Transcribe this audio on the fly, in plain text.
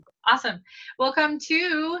Awesome. Welcome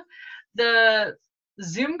to the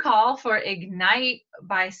Zoom call for Ignite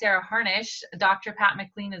by Sarah Harnisch. Dr. Pat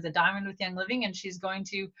McLean is a Diamond with Young Living, and she's going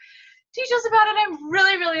to teach us about it. I'm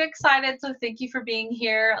really, really excited. So thank you for being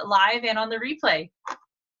here live and on the replay.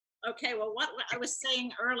 Okay, well, what I was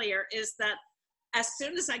saying earlier is that as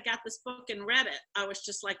soon as I got this book and read it, I was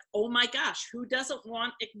just like, oh my gosh, who doesn't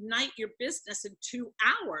want Ignite Your Business in 2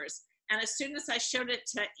 hours? And as soon as I showed it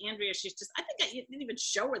to Andrea, she's just, I think I didn't even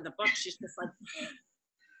show her the book. She's just like,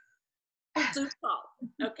 super.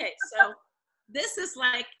 Okay, so this is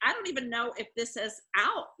like, I don't even know if this is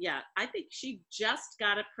out yet. I think she just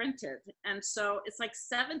got it printed. And so it's like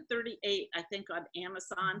 $7.38, I think, on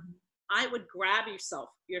Amazon. I would grab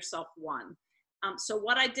yourself one. So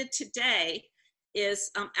what I did today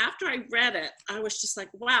is after I read it, I was just like,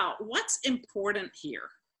 wow, what's important here?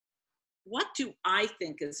 What do I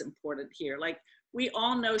think is important here? Like, we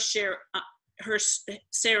all know Sarah's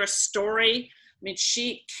story. I mean,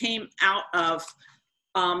 she came out of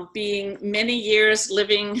being many years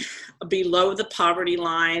living below the poverty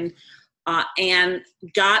line and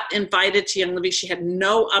got invited to Young Living. She had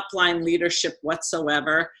no upline leadership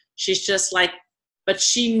whatsoever. She's just like, but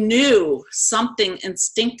she knew something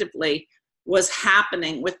instinctively was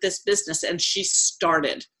happening with this business, and she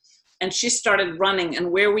started running. And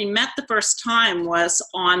where we met the first time was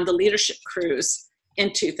on the leadership cruise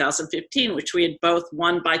in 2015, which we had both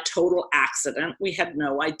won by total accident. We had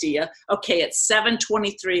no idea. Okay, it's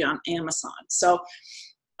 $7.23 on Amazon. So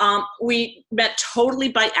we met totally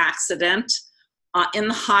by accident in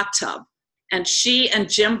the hot tub. And she and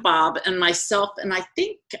Jim Bob and myself, and I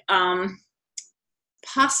think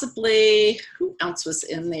possibly, who else was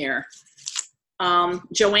in there?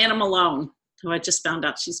 Joanna Malone, who I just found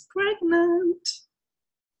out she's pregnant.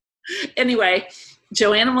 Anyway,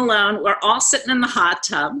 Joanna Malone, we're all sitting in the hot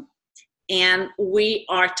tub, and we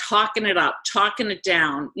are talking it up, talking it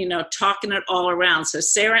down, talking it all around. So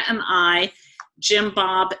Sarah and I, Jim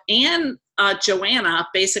Bob, and Joanna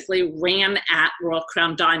basically ran at Royal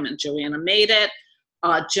Crown Diamond. Joanna made it.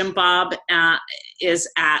 Jim Bob is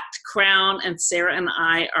at Crown, and Sarah and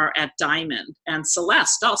I are at Diamond, and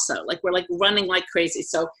Celeste also. Like, we're like running like crazy.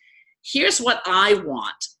 So here's what I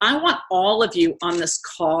want. I want all of you on this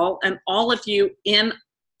call and all of you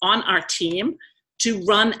on our team to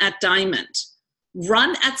run at Diamond.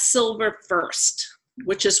 Run at Silver first,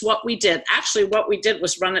 which is what we did. Actually, what we did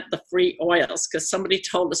was run at the free oils, because somebody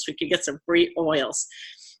told us we could get some free oils.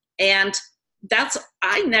 And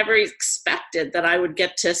I never expected that I would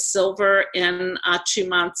get to silver in 2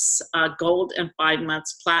 months, gold in 5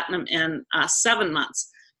 months, platinum in 7 months.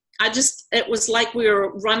 It was like we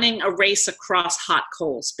were running a race across hot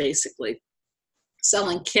coals, basically.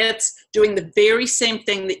 Selling kits, doing the very same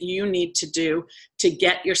thing that you need to do to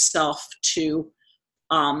get yourself to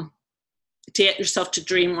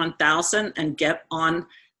Dream 1000 and get on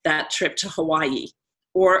that trip to Hawaii.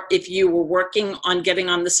 Or if you were working on getting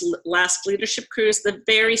on this last leadership cruise, the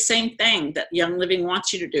very same thing that Young Living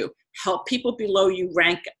wants you to do. Help people below you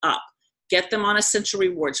rank up. Get them on essential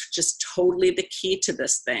rewards, which is totally the key to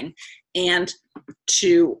this thing. And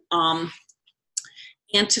to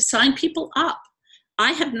sign people up.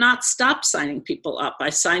 I have not stopped signing people up. I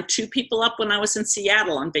signed 2 people up when I was in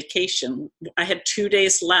Seattle on vacation. I had 2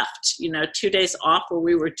 days left, 2 days off where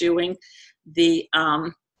we were doing the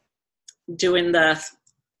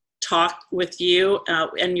talk with you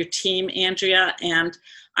and your team, Andrea, and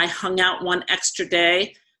I hung out 1 extra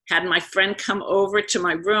day, had my friend come over to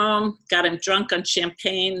my room, got him drunk on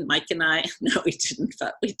champagne. Mike and I, no, we didn't,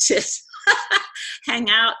 but we did hang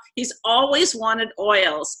out. He's always wanted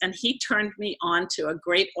oils, and he turned me on to a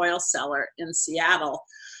great oil seller in Seattle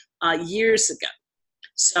years ago.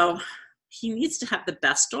 So he needs to have the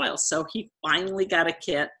best oil. So he finally got a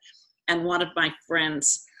kit, and one of my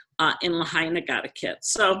friends in Lahaina got a kit.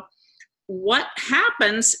 So what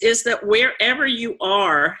happens is that wherever you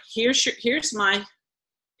are, here's my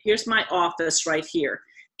office right here.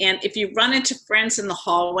 And if you run into friends in the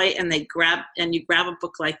hallway and you grab a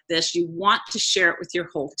book like this, you want to share it with your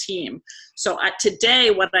whole team. So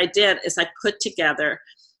today what I did is I put together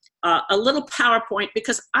a little PowerPoint,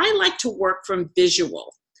 because I like to work from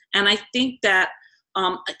visual. And I think that,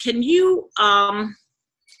 can you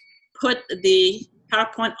put the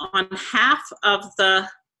PowerPoint on half of the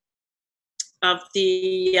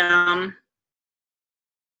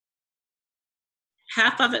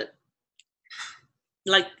half of it,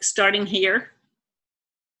 like starting here?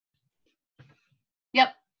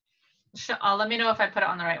 Yep. Let me know if I put it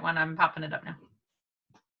on the right one. I'm popping it up now.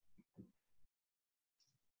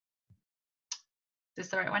 Is this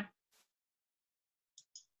the right one?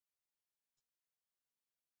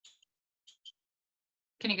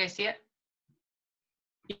 Can you guys see it?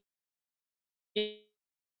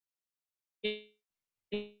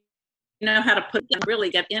 Know how to put and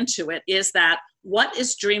really get into it is that what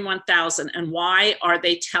is Dream 1000 and why are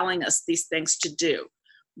they telling us these things to do?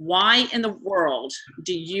 Why in the world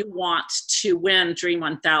do you want to win Dream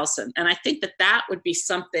 1000? And I think that that would be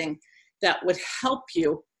something that would help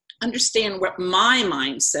you understand what my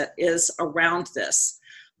mindset is around this.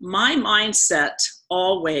 My mindset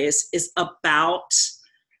always is about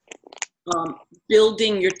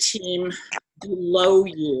building your team below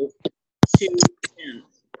you to win.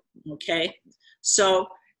 Okay, so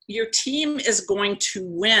your team is going to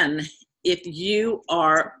win if you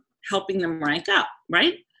are helping them rank up,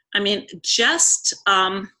 right? I mean, just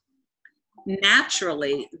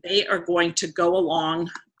naturally, they are going to go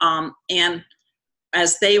along, and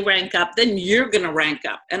as they rank up, then you're going to rank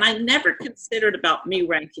up. And I never considered about me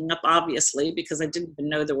ranking up, obviously, because I didn't even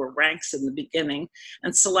know there were ranks in the beginning.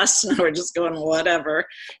 And Celeste and I were just going, whatever.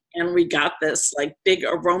 And we got this like big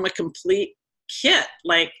Aroma Complete kit,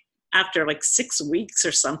 like after like 6 weeks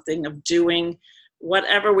or something of doing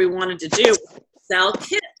whatever we wanted to do, sell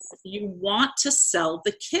kits. You want to sell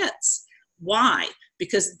the kits. Why?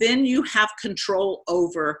 Because then you have control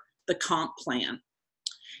over the comp plan.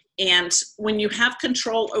 And when you have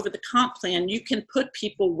control over the comp plan, you can put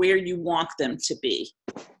people where you want them to be.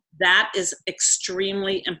 That is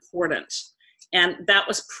extremely important. And that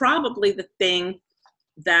was probably the thing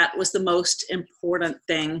that was the most important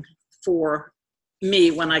thing for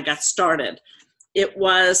me when I got started. It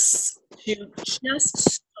was to just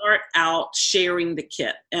start out sharing the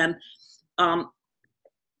kit. And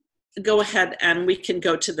go ahead and we can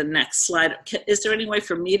go to the next slide. Is there any way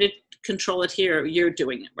for me to control it here? You're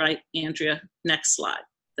doing it, right, Andrea? Next slide.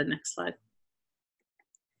 The next slide.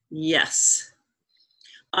 Yes.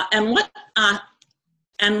 And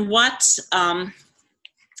what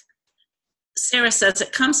Sarah says,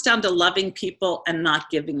 it comes down to loving people and not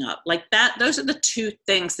giving up. Like that, those are the two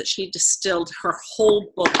things that she distilled her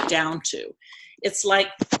whole book down to. It's like,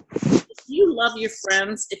 if you love your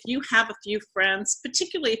friends, if you have a few friends,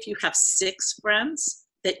 particularly if you have 6 friends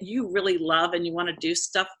that you really love and you want to do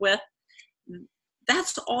stuff with,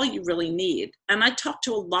 that's all you really need. And I talked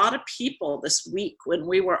to a lot of people this week when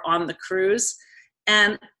we were on the cruise,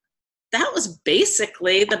 and that was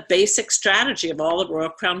basically the basic strategy of all the Royal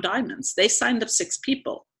Crown Diamonds. They signed up 6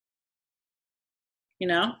 people. You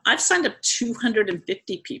know, I've signed up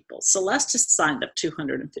 250 people. Celeste has signed up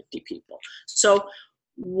 250 people. So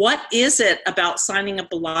what is it about signing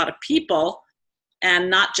up a lot of people and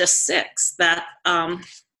not just 6 that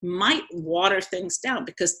might water things down?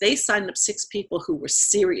 Because they signed up 6 people who were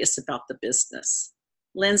serious about the business.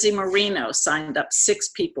 Lindsay Marino signed up 6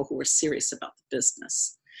 people who were serious about the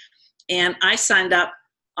business. And I signed up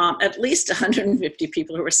at least 150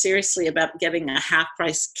 people who were seriously about getting a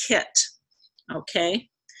half-price kit, okay?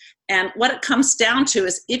 And what it comes down to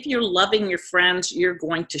is if you're loving your friends, you're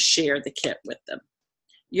going to share the kit with them.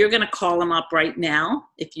 You're going to call them up right now,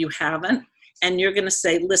 if you haven't, and you're going to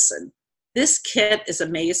say, listen, this kit is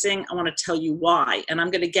amazing. I want to tell you why. And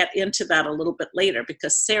I'm going to get into that a little bit later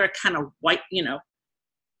because Sarah kind of,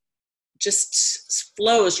 just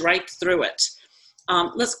flows right through it.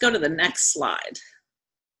 Let's go to the next slide.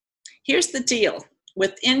 Here's the deal.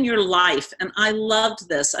 Within your life, and I loved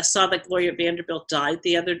this. I saw that Gloria Vanderbilt died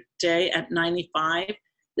the other day at 95.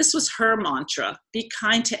 This was her mantra. Be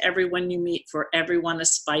kind to everyone you meet, for everyone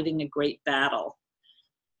is fighting a great battle.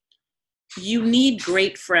 You need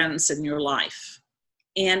great friends in your life.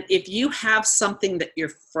 And if you have something that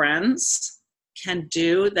your friends can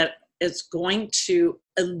do that is going to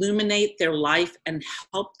illuminate their life and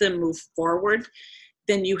help them move forward,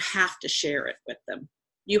 then you have to share it with them.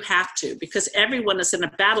 You have to, because everyone is in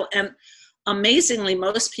a battle. And amazingly,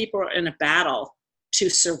 most people are in a battle to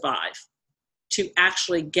survive, to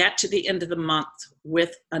actually get to the end of the month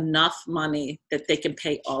with enough money that they can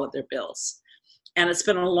pay all of their bills. And it's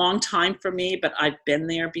been a long time for me, but I've been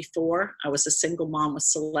there before. I was a single mom with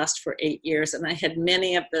Celeste for 8 years, and I had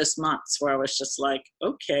many of those months where I was just like,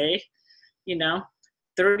 okay,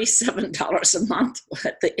 $37 a month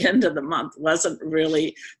at the end of the month wasn't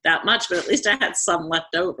really that much, but at least I had some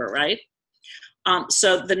left over, right?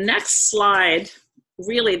 So the next slide,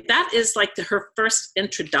 really, that is like her first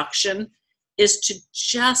introduction, is to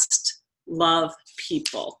just love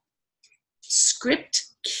people. Script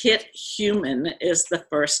Kit Human is the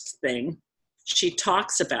first thing she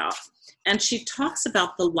talks about. And she talks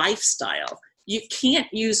about the lifestyle. You can't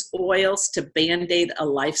use oils to band-aid a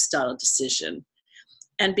lifestyle decision.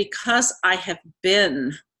 And because I have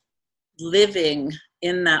been living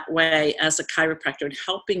in that way as a chiropractor and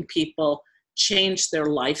helping people changed their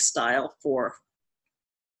lifestyle for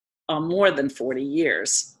more than 40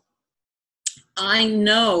 years. I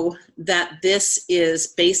know that this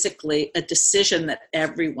is basically a decision that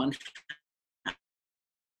everyone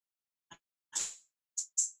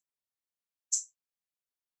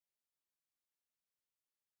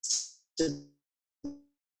to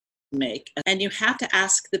make. And you have to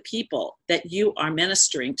ask the people that you are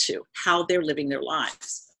ministering to how they're living their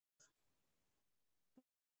lives.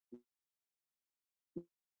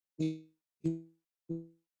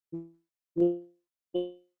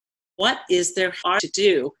 What is their heart to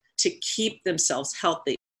do to keep themselves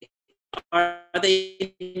healthy? Are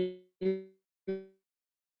they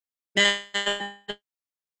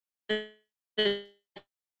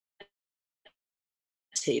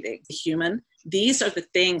meditating? Human? These are the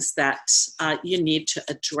things that you need to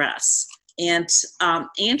address. And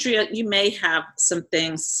Andrea, you may have some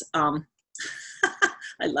things.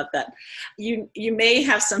 I love that. You may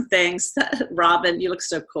have some things. Robin, you look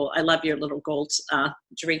so cool. I love your little gold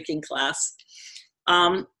drinking glass.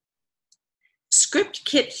 Script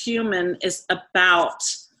Kit Human is about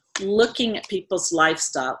looking at people's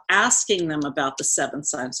lifestyle, asking them about the 7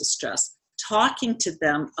 signs of stress, talking to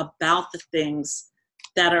them about the things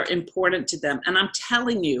that are important to them. And I'm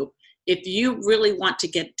telling you, if you really want to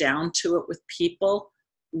get down to it with people,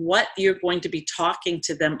 what you're going to be talking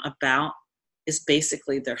to them about is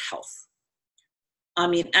basically their health. I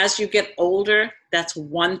mean, as you get older, that's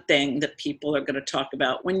one thing that people are going to talk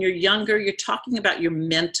about. When you're younger, you're talking about your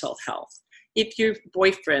mental health. If your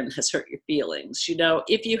boyfriend has hurt your feelings, you know,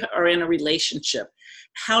 if you are in a relationship,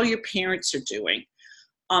 how your parents are doing.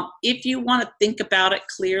 If you want to think about it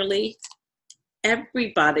clearly,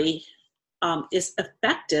 everybody is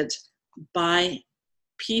affected by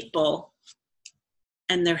people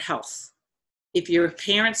and their health. If your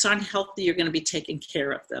parents aren't healthy, you're going to be taking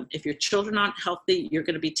care of them. If your children aren't healthy, you're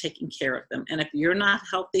going to be taking care of them. And if you're not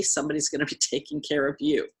healthy, somebody's going to be taking care of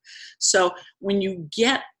you. So when you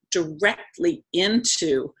get directly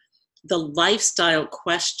into the lifestyle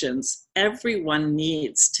questions, everyone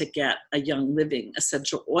needs to get a Young Living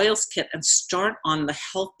essential oils kit and start on the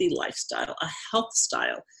healthy lifestyle, a health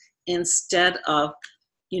style, instead of,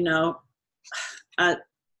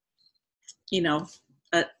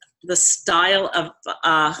 the style of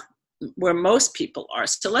where most people are.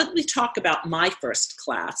 So let me talk about my first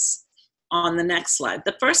class on the next slide.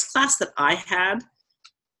 The first class that I had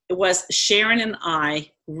was Sharon and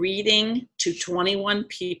I reading to 21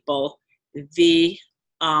 people the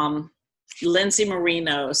Lindsay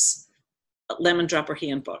Marino's Lemon Dropper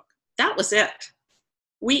Handbook. That was it.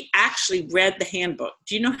 We actually read the handbook.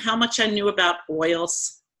 Do you know how much I knew about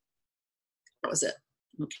oils? That was it.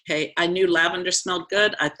 Okay, I knew lavender smelled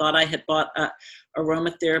good. I thought I had bought a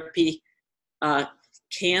aromatherapy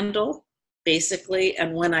candle, basically.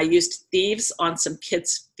 And when I used thieves on some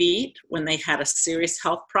kids' feet when they had a serious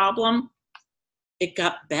health problem, it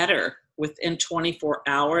got better within 24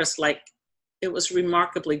 hours. Like, it was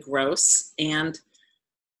remarkably gross. And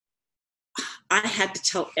I had to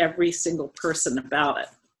tell every single person about it.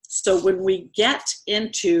 So when we get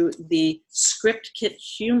into the Script Kit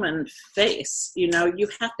Human face, you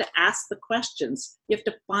have to ask the questions. You have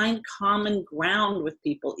to find common ground with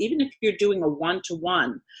people. Even if you're doing a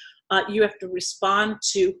one-to-one, you have to respond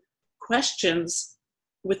to questions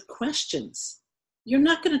with questions. You're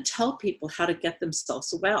not going to tell people how to get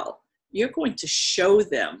themselves well. You're going to show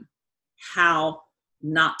them how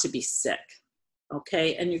not to be sick,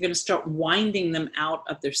 okay? And you're going to start winding them out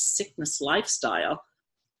of their sickness lifestyle,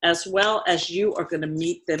 as well as you are going to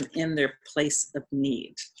meet them in their place of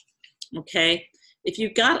need, okay? If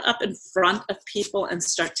you got up in front of people and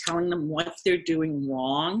start telling them what they're doing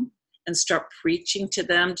wrong and start preaching to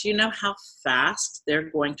them, do you know how fast they're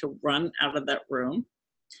going to run out of that room?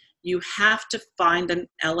 You have to find an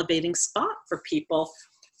elevating spot for people,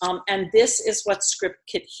 and this is what Script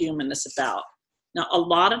Kit Human is about. Now, a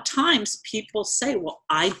lot of times people say, well,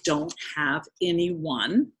 I don't have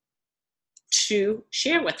anyone to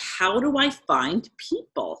share with. How do I find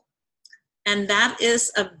people? And that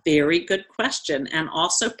is a very good question, and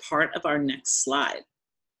also part of our next slide.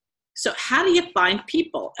 So how do you find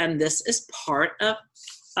people? And this is part of,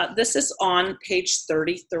 this is on page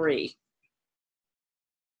 33.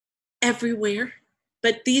 Everywhere.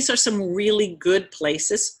 But these are some really good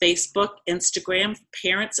places: Facebook, Instagram,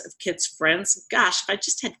 parents of kids' friends. Gosh, if I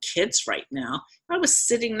just had kids right now, I was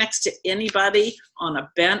sitting next to anybody on a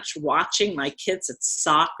bench watching my kids at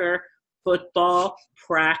soccer, football,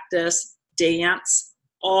 practice, dance,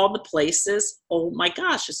 all the places. Oh my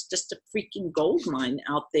gosh, it's just a freaking gold mine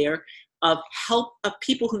out there of help, of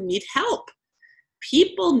people who need help.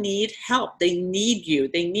 People need help. They need you.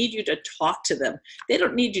 They need you to talk to them. They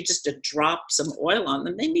don't need you just to drop some oil on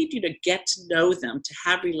them. They need you to get to know them, to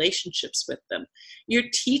have relationships with them. Your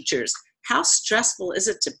teachers, how stressful is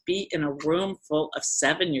it to be in a room full of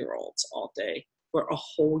 7-year-olds all day for a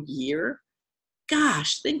whole year?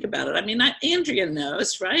 Gosh, think about it. I mean, Andrea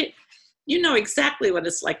knows, right? You know exactly what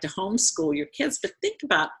it's like to homeschool your kids, but think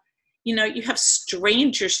about, you have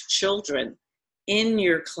strangers' children in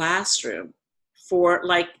your classroom for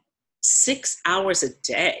like 6 hours a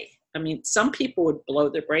day. I mean, some people would blow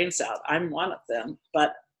their brains out. I'm one of them,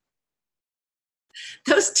 but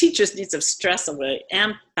those teachers need some stress away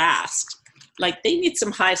and fast. Like they need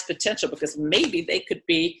some highest potential, because maybe they could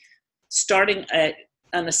be starting an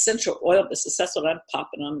essential oil business. That's what I'm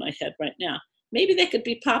popping on my head right now. Maybe they could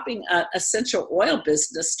be popping an essential oil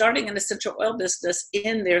business, starting an essential oil business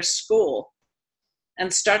in their school,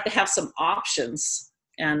 and start to have some options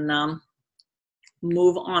and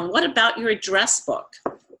move on. What about your address book?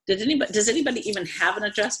 Does anybody even have an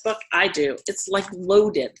address book? I do. It's like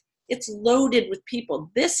loaded. It's loaded with people.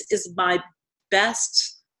 This is my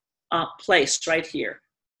best place right here.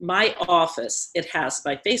 My office. It has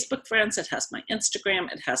my Facebook friends. It has my Instagram.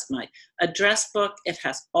 It has my address book. It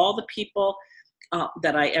has all the people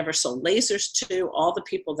that I ever sold lasers to, all the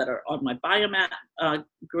people that are on my biomat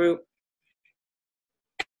group.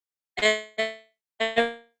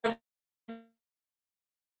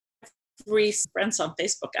 Every friends on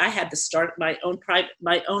Facebook. I had to start my own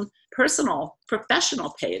personal,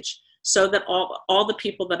 professional page so that all the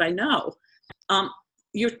people that I know.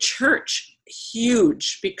 Your church,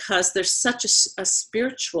 huge, because there's such a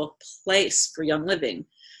spiritual place for Young Living.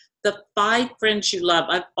 The 5 friends you love.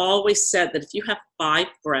 I've always said that if you have 5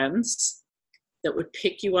 friends that would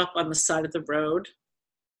pick you up on the side of the road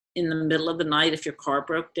in the middle of the night if your car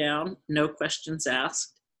broke down, no questions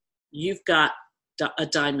asked, you've got a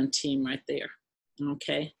diamond team right there.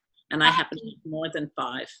 Okay. And I happen to have more than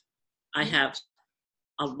 5. I have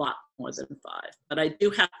a lot more than 5, but I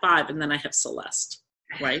do have 5, and then I have Celeste,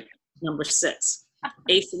 right? Number 6,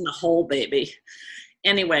 ace in the hole, baby.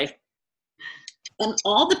 Anyway, and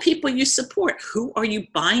all the people you support, who are you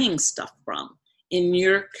buying stuff from in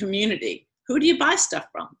your community? Who do you buy stuff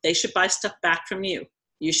from? They should buy stuff back from you.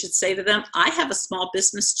 You should say to them, I have a small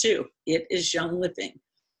business too. It is Young Living.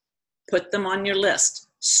 Put them on your list.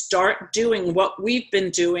 Start doing what we've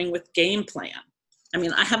been doing with Game Plan. I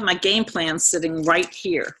mean, I have my game plan sitting right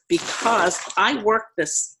here because I work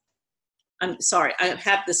this. I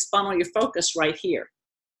have this Funnel Your Focus right here.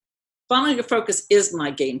 Funnel Your Focus is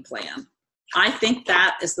my game plan. I think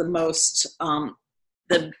that is the most,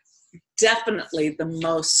 definitely the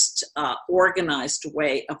most organized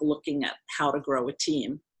way of looking at how to grow a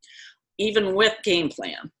team. Even with Game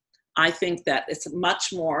Plan, I think that it's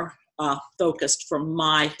much more focused for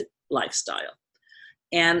my lifestyle.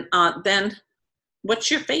 And then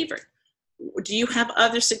what's your favorite? Do you have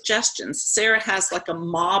other suggestions? Sarah has like a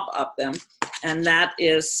mob of them, and that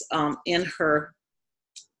is in her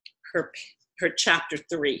chapter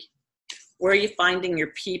 3. Where are you finding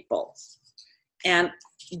your people? And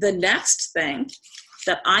the next thing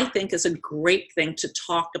that I think is a great thing to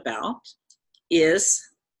talk about is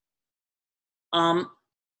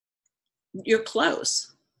your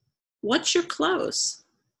close. What's your close?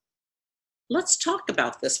 Let's talk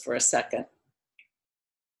about this for a second.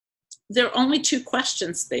 There are only 2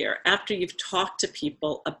 questions there after you've talked to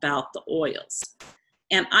people about the oils.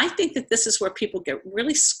 And I think that this is where people get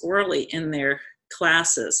really squirrely in their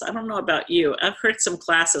classes. I don't know about you. I've heard some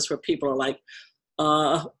classes where people are like,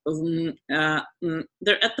 they're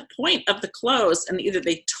at the point of the close, and either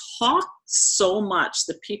they talk so much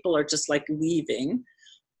that people are just like leaving,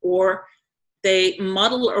 or they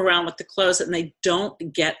muddle around with the close and they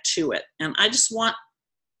don't get to it. And I just want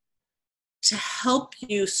to help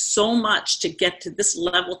you so much to get to this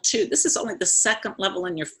level 2. This is only the 2nd level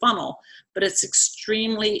in your funnel, but it's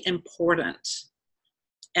extremely important.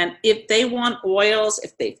 And if they want oils,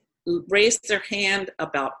 if they raise their hand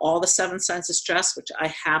about all the 7 signs of stress, which I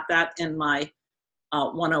have that in my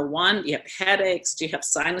 101, do you have headaches? Do you have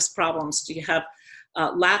sinus problems? Do you have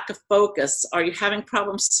lack of focus? Are you having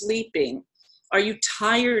problems sleeping? Are you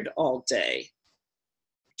tired all day?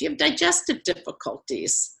 Do you have digestive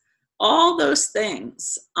difficulties? All those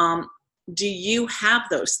things. Do you have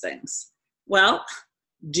those things? Well,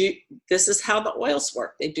 this is how the oils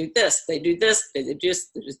work. They do this, they do this, they do this,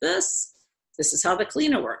 they do this. This is how the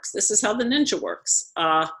cleaner works. This is how the ninja works.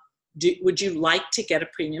 Would you like to get a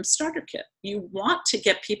premium starter kit? You want to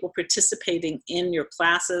get people participating in your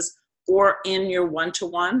classes or in your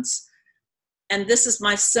one-to-ones. And this is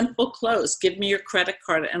my simple close. Give me your credit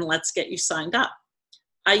card and let's get you signed up.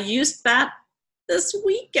 I used that this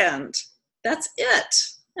weekend. That's it.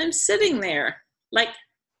 I'm sitting there. Like,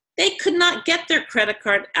 they could not get their credit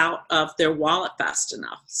card out of their wallet fast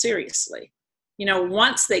enough. Seriously. You know,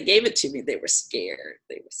 once they gave it to me, they were scared.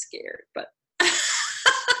 But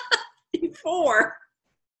before,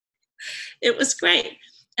 it was great.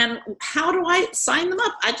 And how do I sign them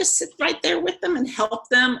up? I just sit right there with them and help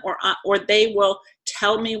them, or they will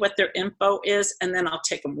tell me what their info is, and then I'll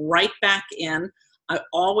take them right back in. I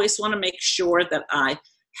always want to make sure that I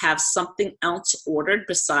have something else ordered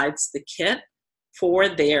besides the kit for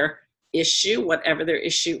their issue, whatever their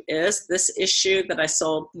issue is. This issue that I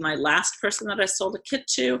sold, my last person that I sold a kit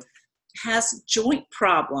to, has joint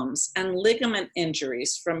problems and ligament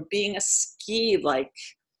injuries from being a ski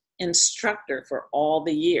instructor for all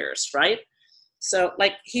the years, right? So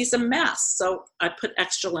he's a mess. So I put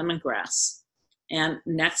extra lemongrass, and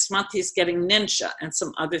next month he's getting Ninja and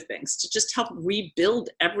some other things to just help rebuild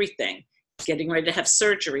everything. Getting ready to have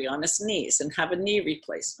surgery on his knees and have a knee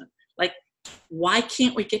replacement. Why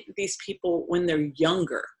can't we get to these people when they're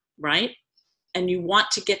younger, right? And you want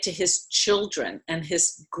to get to his children and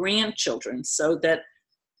his grandchildren so that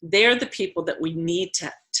they're the people that we need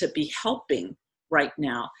to be helping right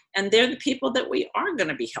now. And they're the people that we are going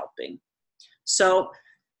to be helping. So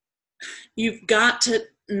you've got to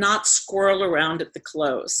not squirrel around at the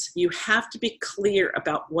close. You have to be clear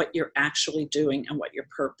about what you're actually doing and what your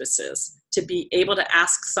purpose is, to be able to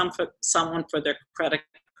ask someone for their credit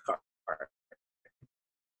card.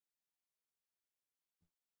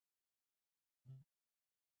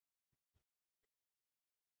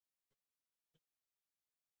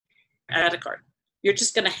 Credit card. You're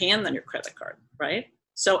just going to hand them your credit card, right?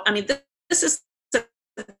 So, I mean, this is the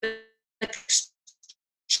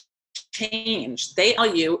change. They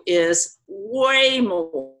tell you is way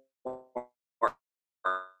more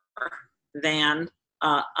than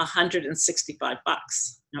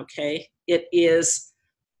 $165. Okay, it is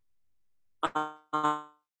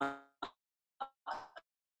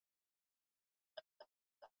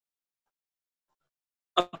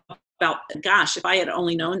about, gosh, if I had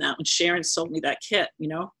only known that when Sharon sold me that kit,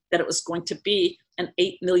 that it was going to be an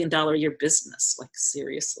 $8 million a year business.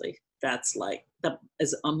 Seriously, that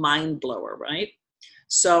is a mind blower, right?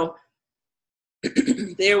 So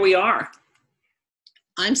there we are.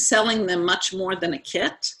 I'm selling them much more than a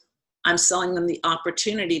kit. I'm selling them the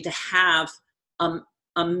opportunity to have a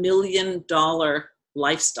 $1 million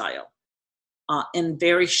lifestyle in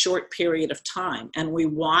very short period of time. And we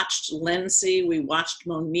watched Lindsay, we watched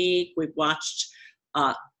Monique, we watched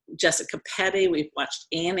Jessica Petty, we've watched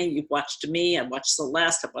Annie, you've watched me, I've watched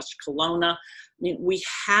Celeste, I've watched Kelowna. I mean, we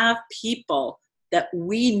have people that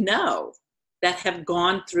we know that have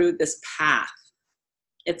gone through this path.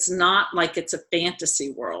 It's not like it's a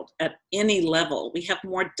fantasy world at any level. We have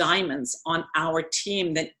more diamonds on our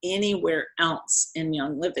team than anywhere else in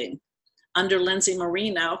Young Living. Under Lindsay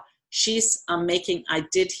Marino, she's making, I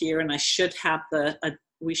did hear, and I should have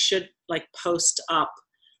we should post up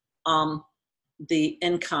the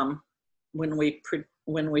income when we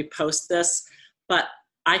post this, but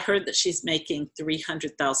I heard that she's making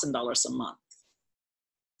 $300,000 a month.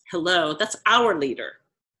 Hello, that's our leader.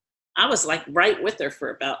 I was right with her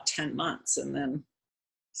for about 10 months, and then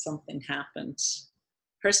something happened.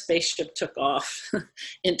 Her spaceship took off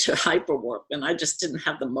into hyperwarp, and I just didn't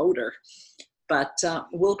have the motor. But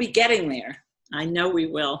we'll be getting there. I know we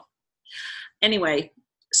will. Anyway,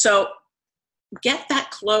 so get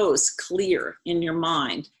that close clear in your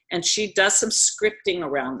mind. And she does some scripting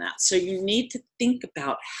around that. So you need to think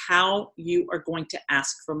about how you are going to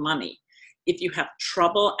ask for money. If you have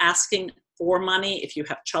trouble asking for money, if you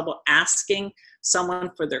have trouble asking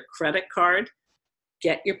someone for their credit card,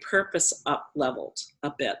 get your purpose up leveled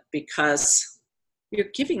a bit, because you're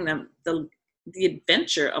giving them the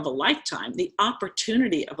adventure of a lifetime, the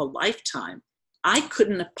opportunity of a lifetime. I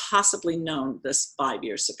couldn't have possibly known this 5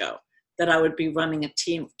 years ago, that I would be running a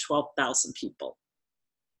team of 12,000 people.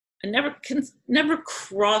 It never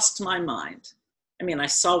crossed my mind. I mean, I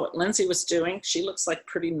saw what Lindsay was doing. She looks like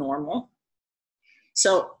pretty normal.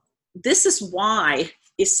 So this is why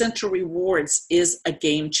Essential Rewards is a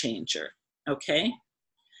game changer, okay?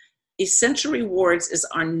 Essential Rewards is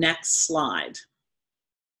our next slide.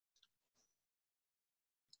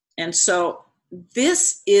 And so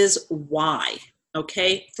this is why,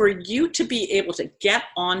 okay? For you to be able to get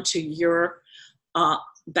onto your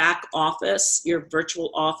back office, your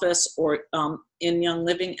virtual office, or in Young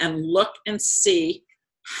Living, and look and see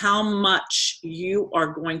how much you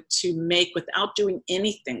are going to make without doing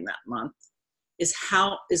anything that month, is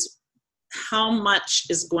how much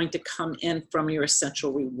is going to come in from your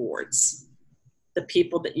Essential Rewards. the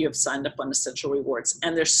people that you have signed up on Essential Rewards.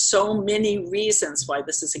 And there's so many reasons why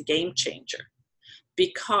this is a game changer,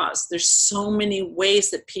 because there's so many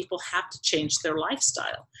ways that people have to change their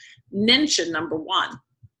lifestyle. Ninja, number one.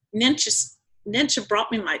 Ninja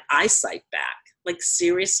brought me my eyesight back. Like,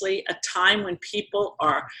 seriously, a time when people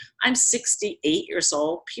are, I'm 68 years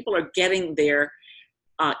old, people are getting their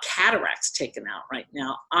cataracts taken out right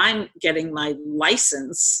now. I'm getting my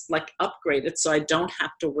license like upgraded so I don't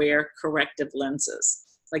have to wear corrective lenses.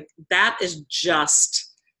 Like, that is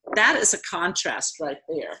a contrast right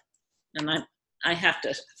there. And I have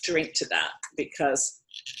to drink to that, because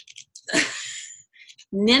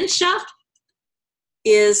Ninja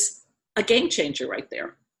is a game changer right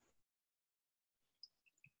there.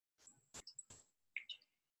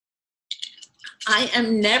 I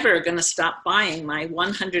am never going to stop buying my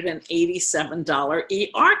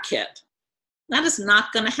 $187 ER kit. That is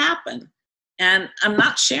not going to happen. And I'm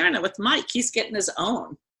not sharing it with Mike. He's getting his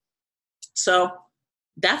own. So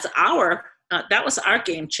that was our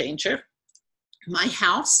game changer. My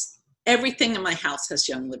house, everything in my house has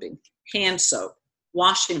Young Living. Hand soap,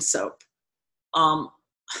 washing soap, all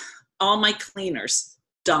my cleaners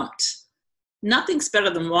dumped. Nothing's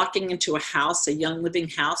better than walking into a house, a Young Living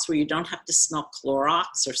house, where you don't have to smell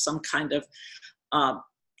Clorox or some kind of, I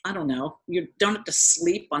don't know, you don't have to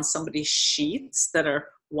sleep on somebody's sheets that are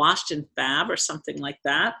washed in Fab or something like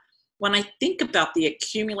that. When I think about the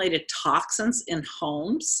accumulated toxins in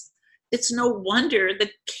homes, it's no wonder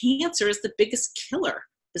that cancer is the biggest killer,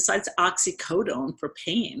 besides oxycodone for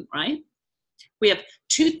pain, right? We have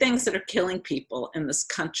two things that are killing people in this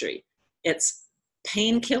country. It's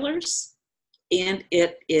painkillers, and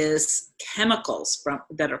it is chemicals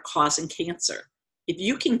that are causing cancer. If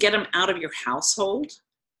you can get them out of your household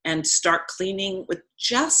and start cleaning with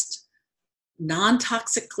just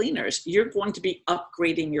non-toxic cleaners, you're going to be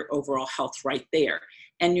upgrading your overall health right there.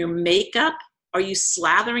 And your makeup, are you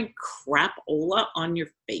slathering crapola on your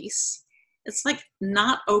face? It's like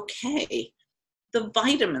not okay. The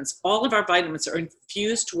vitamins, all of our vitamins are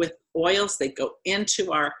infused with oils. They go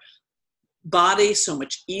into our body so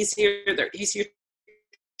much easier. They're easier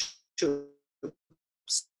to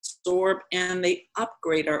absorb, and they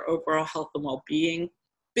upgrade our overall health and well-being.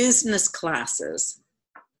 Business classes.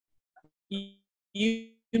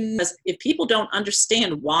 If people don't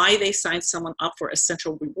understand why they sign someone up for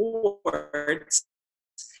Essential Rewards,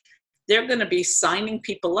 they're going to be signing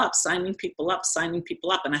people up. And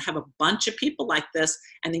I have a bunch of people like this,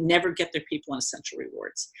 and they never get their people on Essential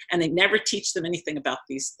Rewards. And they never teach them anything about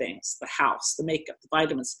these things: the house, the makeup, the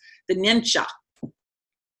vitamins, the Ninja.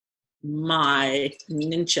 My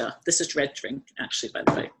Ninja, this is red drink, actually, by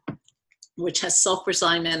the way, which has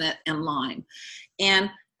sulfurzyme in it and lime. And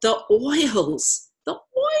the oils,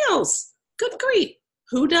 good grief.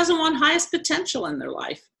 Who doesn't want highest potential in their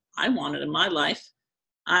life? I want it in my life.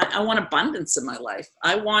 I want abundance in my life.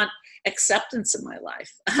 I want acceptance in my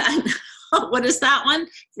life. What is that one?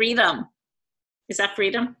 Freedom. Is that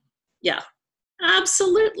freedom? Yeah,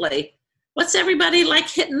 absolutely. What's everybody like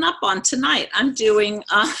hitting up on tonight? I'm doing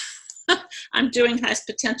highest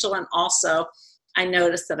potential, and also I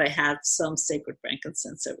noticed that I have some sacred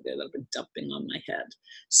frankincense over there that I've been dumping on my head.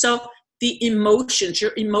 So the emotions,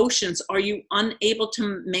 your emotions, are you unable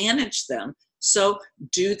to manage them? So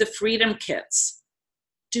do the freedom kits.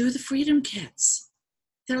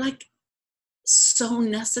 They're like so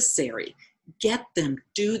necessary. Get them,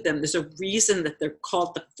 do them. There's a reason that they're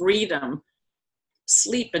called the freedom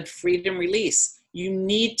sleep and freedom release. You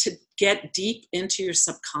need to get deep into your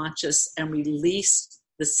subconscious and release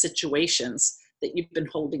the situations that you've been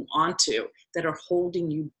holding on to that are holding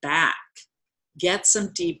you back. Get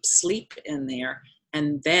some deep sleep in there,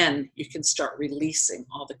 and then you can start releasing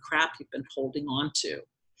all the crap you've been holding on to.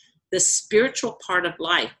 The spiritual part of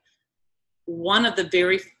life, one of the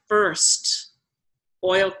very first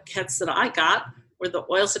oil kits that I got were the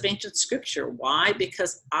oils of ancient scripture. Why?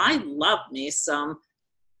 Because I love me some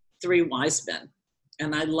Three Wise Men.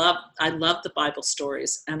 And I love the Bible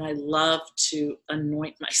stories, and I love to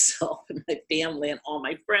anoint myself and my family and all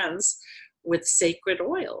my friends with sacred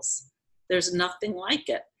oils. There's nothing like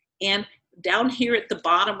it. And down here at the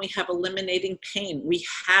bottom, we have eliminating pain. We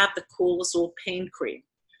have the coolest little pain cream.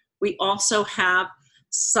 We also have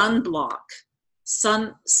sunblock,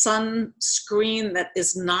 sunscreen that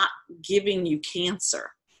is not giving you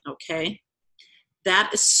cancer, okay?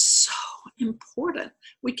 That is so important.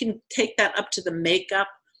 We can take that up to the makeup.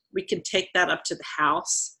 We can take that up to the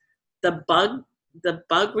house. The bug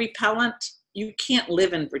repellent, you can't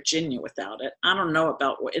live in Virginia without it. I don't know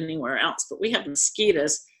about anywhere else, but we have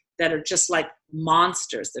mosquitoes that are just like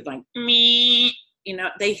monsters. They're like, me.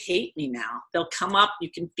 they hate me now. They'll come up, you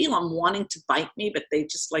can feel them wanting to bite me, but they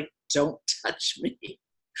just like, don't touch me.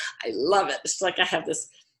 I love it. It's like I have this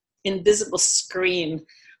invisible screen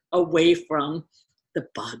away from the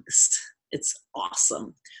bugs. It's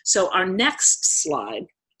awesome. So our next slide.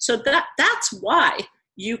 So that's why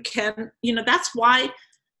you can, that's why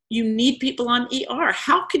you need people on ER.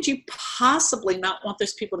 How could you possibly not want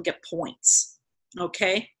those people to get points?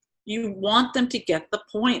 Okay. You want them to get the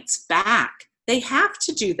points back. They have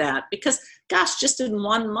to do that because, gosh, just in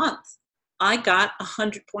 1 month, I got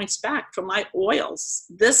 100 points back from my oils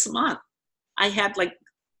this month. I had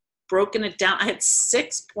broken it down. I had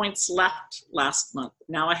 6 points left last month.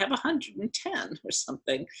 Now I have 110 or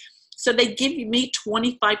something. So they give me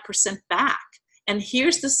 25% back. And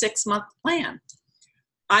here's the 6-month plan.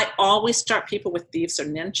 I always start people with Thieves or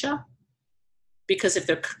Ninja because if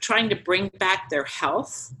they're trying to bring back their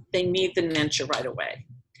health, they need the Ninja right away.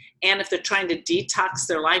 And if they're trying to detox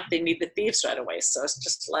their life, they need the Thieves right away. So it's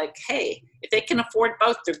just like, hey, if they can afford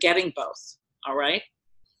both, they're getting both. All right.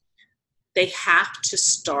 They have to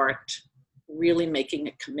start really making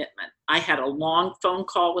a commitment. I had a long phone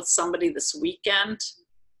call with somebody this weekend.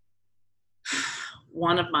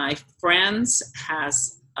 One of my friends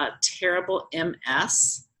has a terrible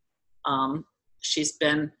MS. She's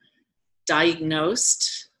been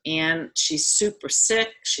diagnosed and she's super sick.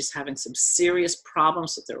 She's having some serious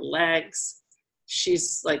problems with her legs.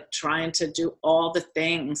 She's trying to do all the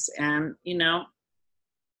things and,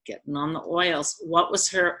 getting on the oils. What was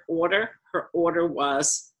her order? Her order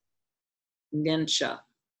was Ninja.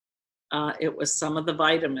 It was some of the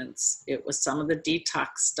vitamins. It was some of the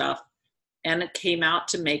detox stuff. And it came out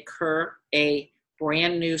to make her a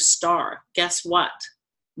brand new star. Guess what?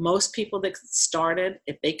 Most people that started,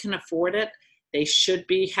 if they can afford it, they should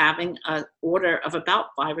be having an order of about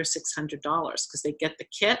 $500 or $600 because they get the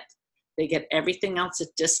kit, they get everything else at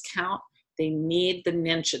discount. They need the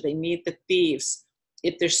Ninja, they need the Thieves.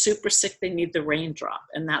 If they're super sick, they need the Raindrop,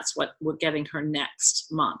 and that's what we're getting her next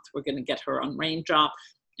month. We're going to get her on Raindrop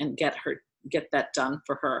and get that done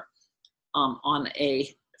for her on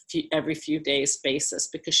every few days basis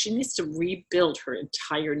because she needs to rebuild her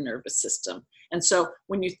entire nervous system. And so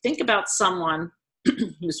when you think about someone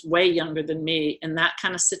who's way younger than me in that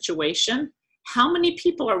kind of situation, how many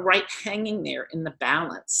people are hanging there in the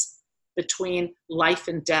balance between life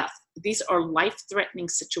and death? These are life-threatening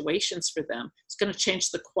situations for them. It's going to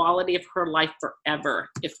change the quality of her life forever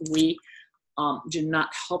if we do not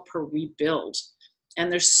help her rebuild.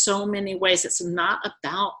 And there's so many ways. It's not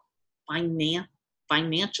about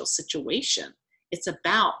financial situation. It's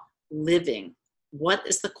about living. What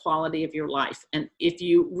is the quality of your life? And if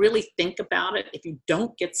you really think about it, if you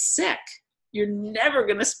don't get sick, you're never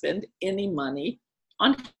going to spend any money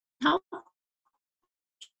on health.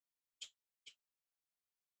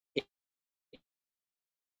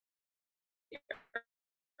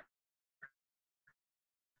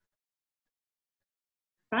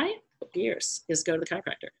 Right? Years is go to the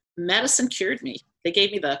chiropractor. Medicine cured me. They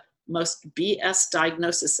gave me the most BS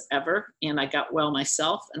diagnosis ever, and I got well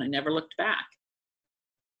myself, and I never looked back.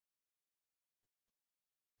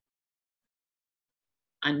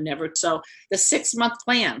 So the 6-month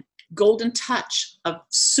plan, Golden Touch, a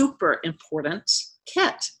super important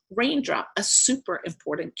kit. Raindrop, a super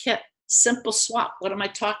important kit. Simple swap. What am I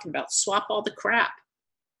talking about? Swap all the crap.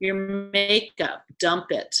 Your makeup,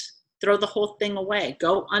 dump it. Throw the whole thing away.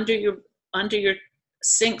 Go under your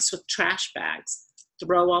sinks with trash bags.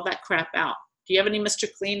 Throw all that crap out. Do you have any Mr.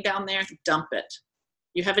 Clean down there? Dump it.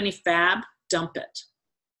 You have any Fab? Dump it.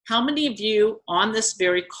 How many of you on this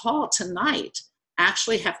very call tonight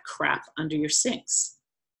actually have crap under your sinks?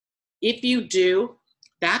 If you do,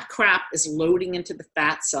 that crap is loading into the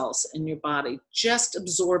fat cells in your body, just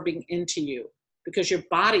absorbing into you because your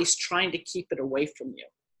body's trying to keep it away from you.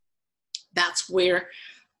 That's where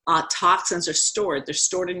toxins are stored. They're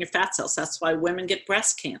stored in your fat cells. That's why women get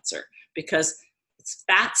breast cancer, because it's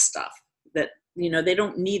fat stuff that, they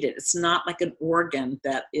don't need it. It's not like an organ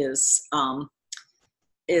that is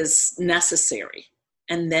necessary.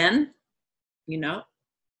 And then,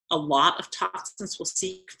 a lot of toxins will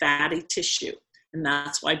seek fatty tissue. And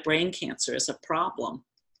that's why brain cancer is a problem,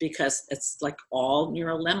 because it's like all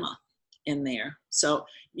neurolemma in there. So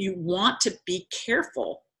you want to be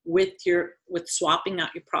careful with swapping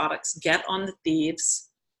out your products. Get on the Thieves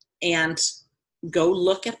and go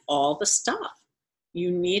look at all the stuff.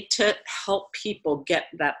 You need to help people get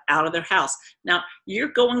that out of their house. Now, you're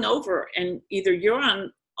going over and either you're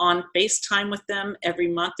on FaceTime with them every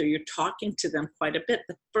month or you're talking to them quite a bit.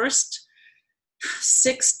 The first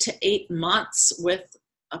 6 to 8 months with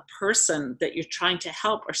a person that you're trying to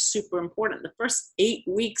help are super important. The first 8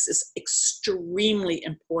 weeks is extremely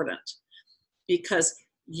important because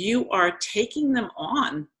you are taking them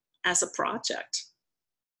on as a project.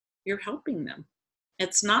 You're helping them.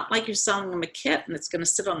 It's not like you're selling them a kit and it's going to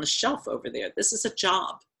sit on the shelf over there. This is a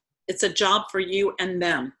job. It's a job for you and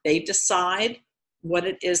them. They decide what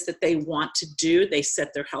it is that they want to do. They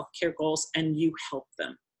set their healthcare goals and you help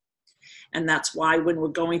them. And that's why when we're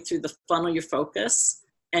going through the funnel your focus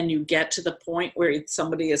and you get to the point where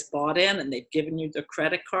somebody has bought in and they've given you their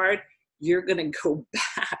credit card, you're going to go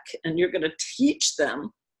back and you're going to teach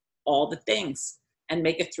them all the things and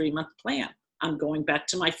make a 3-month plan. I'm going back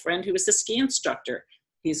to my friend who is a ski instructor.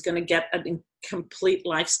 He's going to get a complete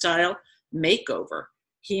lifestyle makeover.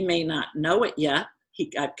 He may not know it yet.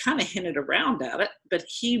 I've kind of hinted around at it, but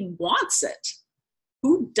he wants it.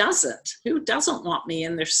 Who doesn't? Who doesn't want me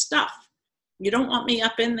in their stuff? You don't want me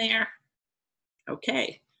up in there?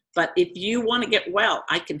 Okay. But if you want to get well,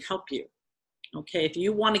 I can help you. Okay. If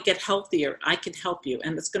you want to get healthier, I can help you.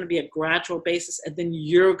 And it's going to be a gradual basis. And then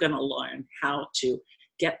you're going to learn how to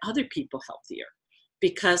get other people healthier,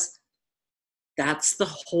 because that's the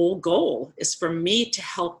whole goal, is for me to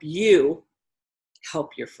help you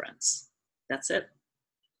help your friends. That's it.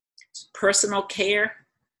 Personal care,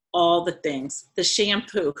 all the things. The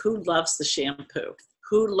shampoo. Who loves the shampoo?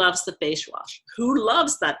 Who loves the face wash? Who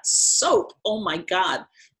loves that soap? Oh my God,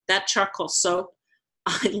 that charcoal soap.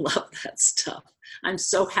 I love that stuff. I'm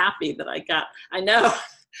so happy that I got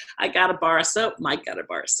a bar of soap. Mike got a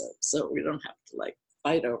bar of soap, so we don't have to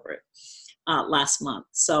fight over it last month.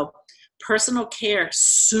 So personal care,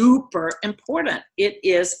 super important. It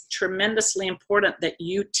is tremendously important that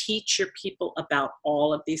you teach your people about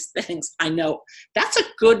all of these things. I know that's a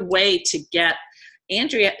good way to get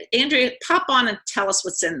Andrea, pop on and tell us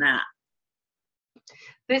what's in that.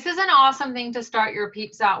 This is an awesome thing to start your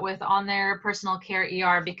peeps out with on their personal care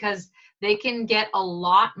ER, because they can get a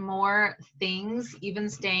lot more things, even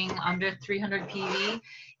staying under 300 PV,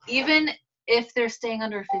 even if they're staying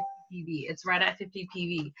under 50 PV. It's right at 50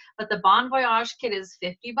 PV. But the Bon Voyage kit is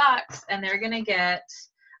 $50, and they're going to get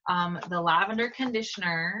the lavender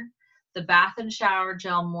conditioner, the bath and shower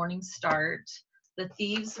gel morning start, the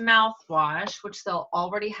Thieves mouthwash, which they'll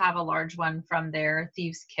already have a large one from their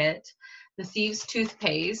Thieves kit, the Thieves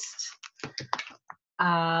toothpaste,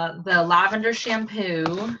 the lavender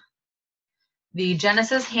shampoo, the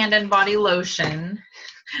Genesis hand and body lotion,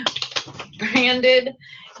 branded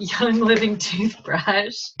Young Living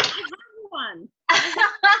toothbrush. I have one.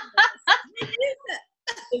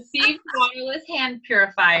 The Thieves wireless hand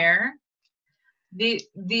purifier,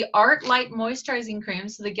 the Art Light moisturizing cream,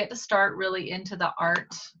 so they get to start really into the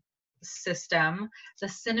art system, the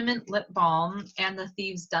cinnamon lip balm, and the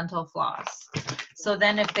Thieves dental floss. So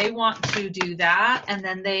then if they want to do that, and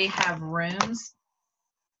then they have rooms,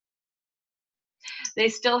 they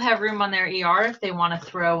still have room on their ER if they want to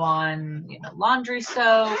throw on, laundry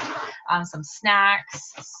soap, some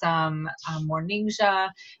snacks, some more ninja.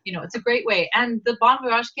 It's a great way. And the Bon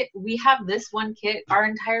Voyage kit, we have this one kit. Our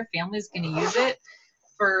entire family is going to use it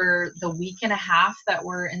for the week and a half that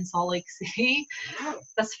we're in Salt Lake City.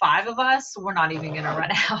 That's 5 of us. We're not even going to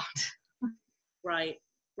run out. Right.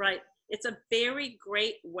 It's a very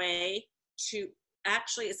great way to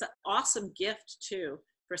it's an awesome gift too.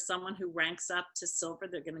 For someone who ranks up to silver,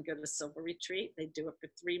 they're going to go to silver retreat. They do it for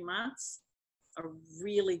 3 months. A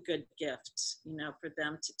really good gift, for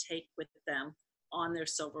them to take with them on their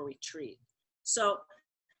silver retreat. So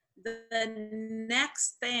the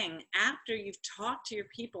next thing, after you've talked to your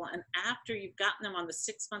people and after you've gotten them on the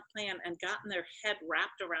 6-month plan and gotten their head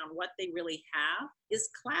wrapped around what they really have, is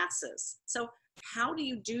classes. So how do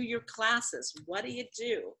you do your classes? What do you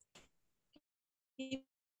do? People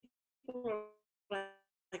are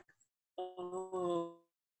like, oh,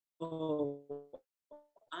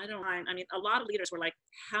 I don't mind. I mean, a lot of leaders were like,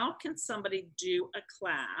 how can somebody do a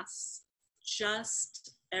class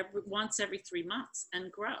just once every 3 months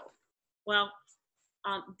and grow? Well,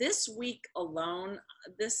 this week alone,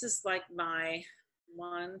 this is like my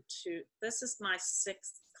this is my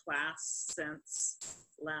 6th class since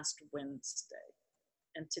last Wednesday.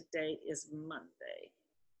 And today is Monday.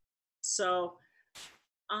 So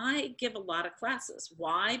I give a lot of classes.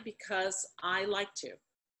 Why? Because I like to,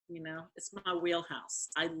 it's my wheelhouse.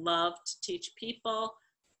 I love to teach people.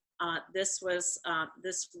 This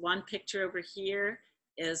one picture over here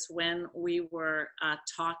is when we were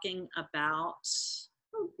talking about,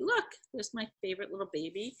 oh, look, there's my favorite little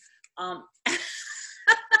baby.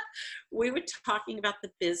 We were talking about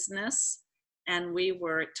the business, and we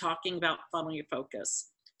were talking about funnel your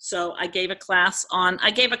focus. So I gave a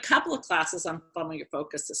couple of classes on Funnel Your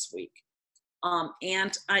Focus this week.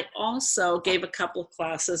 And I also gave a couple of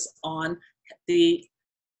classes on the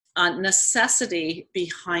necessity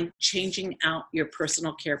behind changing out your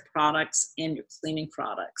personal care products and your cleaning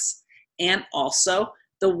products. And also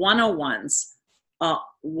the 101s.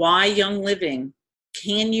 Why Young Living?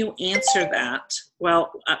 Can you answer that?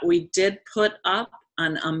 Well, we did put up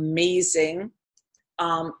an amazing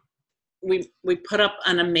we put up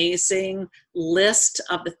an amazing list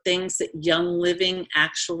of the things that Young Living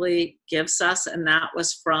actually gives us, and that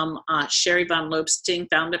was from Sherry Von Lobstein,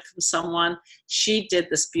 found it from someone. She did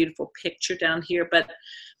this beautiful picture down here, but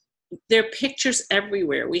there are pictures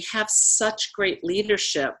everywhere. We have such great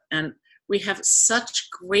leadership, and we have such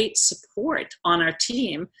great support on our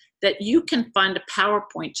team that you can find a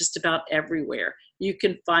PowerPoint just about everywhere. You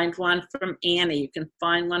can find one from Annie, you can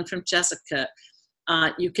find one from Jessica,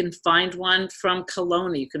 you can find one from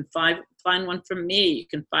Kelowna. You can find one from me. You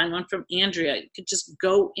can find one from Andrea. You could just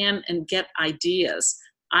go in and get ideas.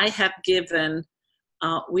 I have given,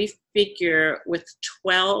 we figure with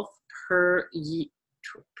 12 per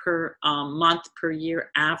month per year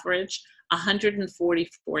average,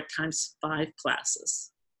 144 times 5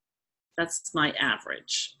 classes. That's my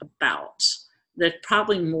average, about. There's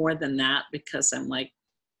probably more than that because I'm like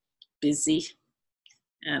busy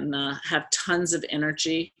and have tons of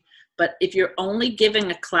energy. But if you're only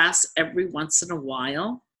giving a class every once in a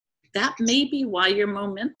while, that may be why your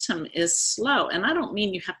momentum is slow. And I don't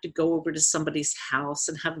mean you have to go over to somebody's house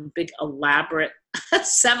and have a big elaborate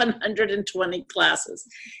 720 classes.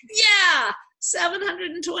 Yeah,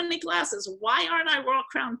 720 classes. Why aren't I World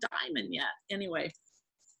Crown Diamond yet? Anyway,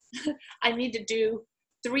 I need to do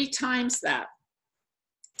 3 times that.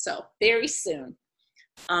 So very soon.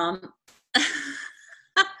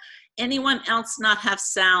 Anyone else not have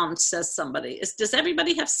sound, says somebody. Does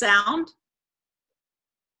everybody have sound?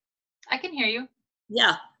 I can hear you.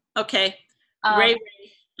 Yeah, okay. Ray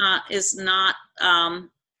is not,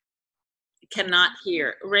 cannot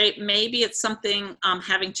hear. Ray, maybe it's something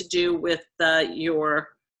having to do with your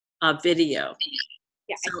video.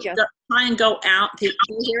 Yeah, So I just try and go out. Do you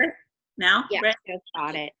hear it now? yeah, Ray? I just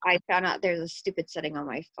got it. I found out there's a stupid setting on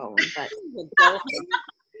my phone, but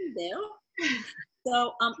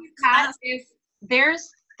So Pat,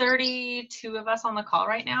 there's 32 of us on the call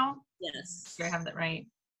right now. yes. Do I have that right?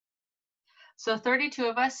 So 32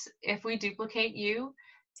 of us, if we duplicate you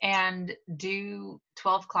and do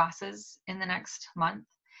 12 classes in the next month,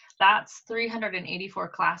 that's 384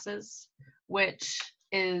 classes, which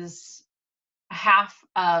is half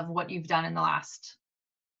of what you've done in the last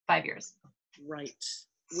 5 years. Right.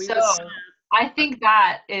 So I think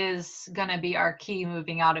that is going to be our key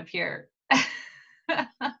moving out of here.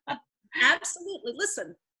 Absolutely.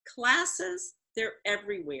 Listen, classes, they're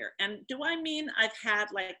everywhere. And do I mean I've had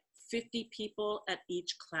like 50 people at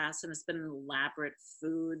each class and it's been an elaborate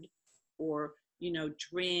food or,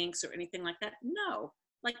 drinks or anything like that? No.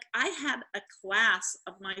 Like I had a class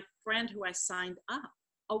of my friend who I signed up.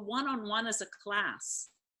 A one-on-one is a class.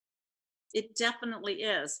 It definitely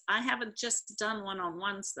is. I haven't just done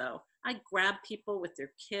one-on-ones though. I grab people with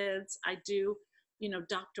their kids. I do,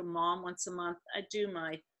 Dr. Mom once a month. I do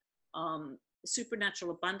my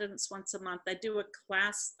Supernatural Abundance once a month. I do a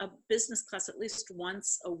business class at least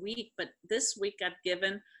once a week, but this week I've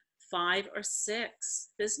given 5 or 6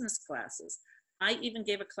 business classes. I even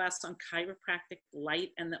gave a class on chiropractic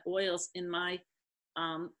light and the oils in my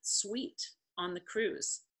suite on the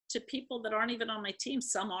cruise to people that aren't even on my team.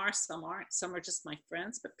 Some are, some aren't, some are just my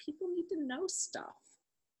friends, but people need to know stuff.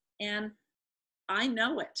 And I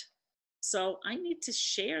know it. So I need to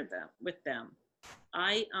share them with them.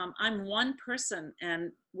 I'm one person,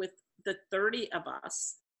 and with the 30 of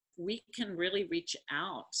us, we can really reach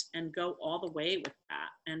out and go all the way with that.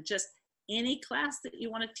 And just any class that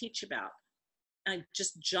you want to teach about,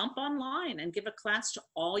 just jump online and give a class to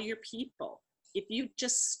all your people. If you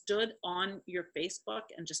just stood on your Facebook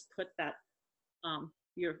and just put that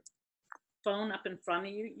your phone up in front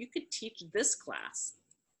of you, you could teach this class.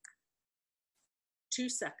 2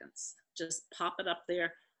 seconds, just pop it up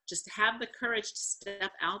there. Just have the courage to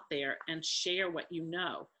step out there and share what you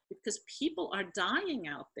know, because people are dying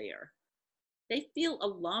out there. They feel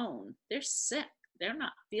alone. They're sick. They're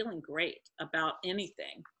not feeling great about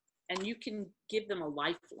anything. And you can give them a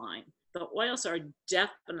lifeline. The oils are a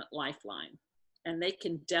definite lifeline, and they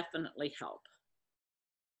can definitely help.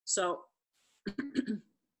 So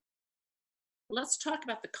let's talk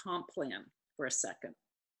about the comp plan for a second.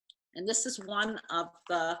 And this is one of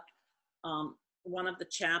the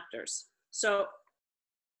chapters. So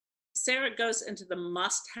Sarah goes into the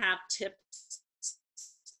must-have tips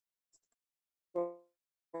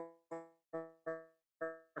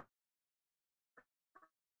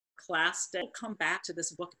class day, come back to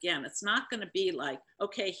this book again. It's not going to be like,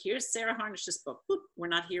 okay, here's Sarah Harnisch's book. Boop, we're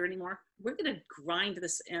not here anymore. We're going to grind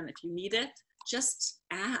this in. If you need it, just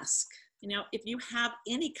ask. You know, if you have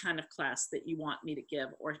any kind of class that you want me to give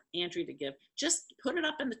or Andrea to give, just put it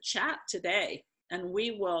up in the chat today and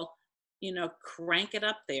we will, you know, crank it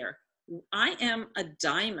up there. I am a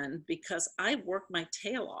diamond because I work my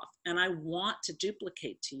tail off and I want to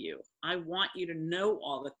duplicate to you. I want you to know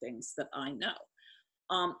all the things that I know.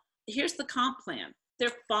 Here's the comp plan. There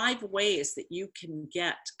are 5 ways that you can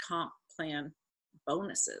get comp plan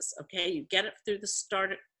bonuses. Okay, you get it through the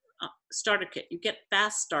starter kit. You get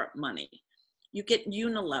fast start money. You get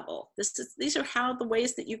unilevel. These are how the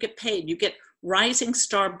ways that you get paid. You get rising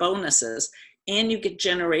star bonuses and you get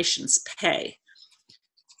generations pay.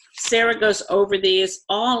 Sarah goes over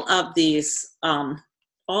all of these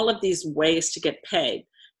ways to get paid.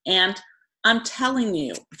 And I'm telling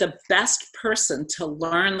you, the best person to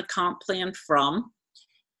learn the comp plan from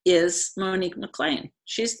is Monique McLean.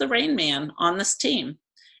 She's the Rain Man on this team.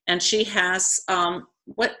 And she has,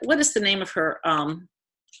 what is the name of her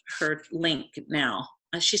link now?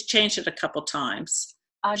 She's changed it a couple times.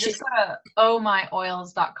 Just go to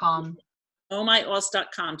ohmyoils.com.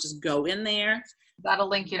 ohmyoils.com. Just go in there. That'll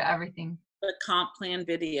link you to everything. The comp plan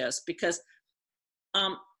videos, because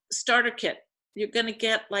starter kit, you're going to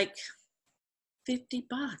get like $50,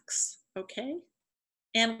 okay?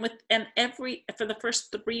 And for the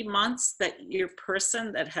first 3 months that your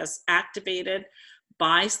person that has activated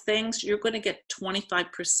buys things, you're going to get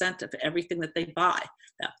 25% of everything that they buy.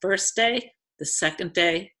 That first day, the second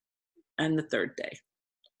day, and the third day.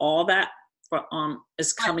 All that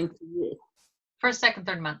is coming to you. First, second,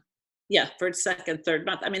 third month. Yeah, for second, third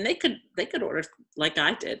month. I mean, they could order like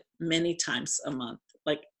I did many times a month.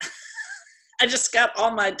 Like I just got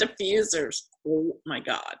all my diffusers. Oh my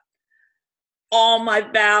God. All my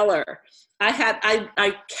Valor.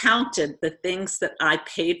 I counted the things that I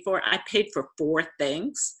paid for. I paid for 4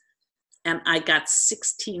 things and I got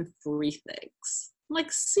 16 free things. I'm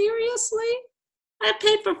like, seriously? I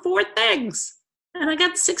paid for 4 things and I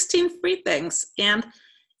got 16 free things. And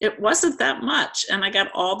it wasn't that much, and I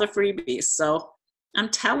got all the freebies. So I'm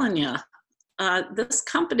telling you, this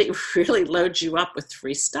company really loads you up with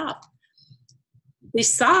free stuff.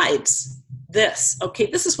 Besides this, okay,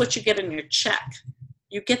 this is what you get in your check.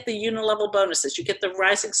 You get the unilevel bonuses, you get the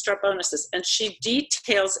rising star bonuses, and she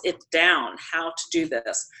details it down how to do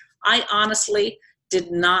this. I honestly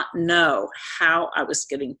did not know how I was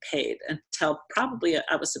getting paid until probably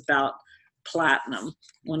I was about platinum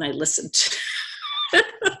when I listened to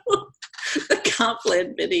the comp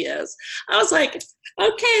plan videos. I was like,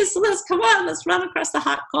 okay, so let's run across the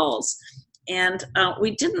hot coals. And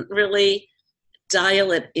we didn't really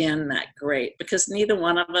dial it in that great because neither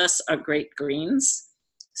one of us are great greens.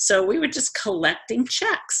 So we were just collecting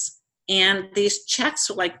checks. And these checks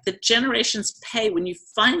were like the generations pay when you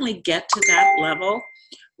finally get to that level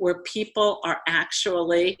where people are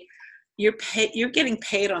actually, you're getting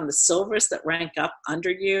paid on the silvers that rank up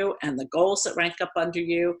under you and the golds that rank up under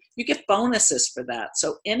you. You get bonuses for that.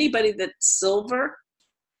 So anybody that's silver,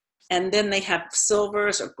 and then they have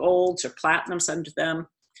silvers or golds or platinums under them,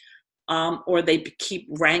 or they keep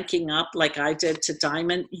ranking up like I did to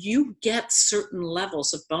diamond, you get certain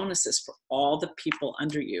levels of bonuses for all the people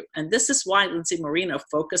under you. And this is why Lindsay Marino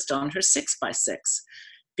focused on her 6x6,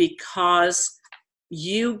 because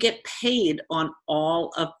you get paid on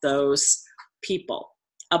all of those people,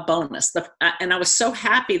 a bonus. And I was so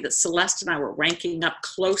happy that Celeste and I were ranking up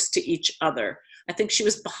close to each other. I think she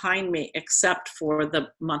was behind me except for the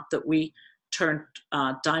month that we turned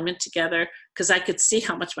diamond together, because I could see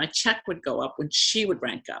how much my check would go up when she would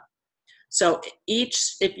rank up. So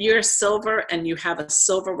if you're a silver and you have a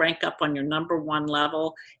silver rank up on your number 1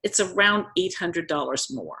 level, it's around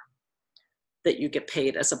 $800 more that you get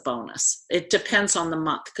paid as a bonus. It depends on the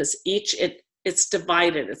month because it's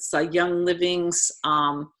divided. It's a Young Living's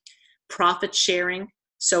profit sharing.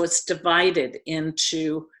 So it's divided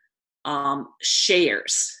into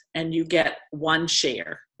shares, and you get 1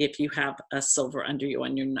 share if you have a silver under you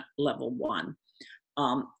on your level 1.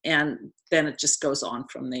 And then it just goes on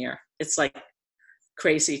from there. It's like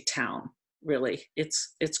crazy town, really.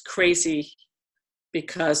 It's crazy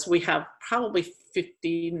because we have probably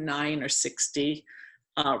 59 or 60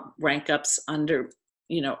 rank ups under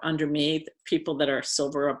me, people that are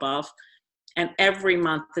silver above. And every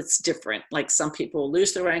month it's different. Like some people will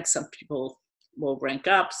lose their rank, some people will rank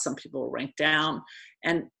up, some people will rank down.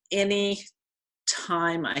 And any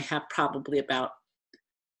time I have probably about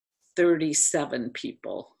 37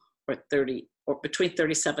 people or between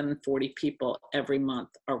 37 and 40 people every month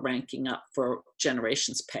are ranking up for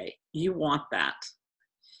generations pay. You want that.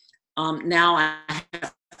 Now I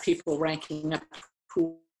have people ranking up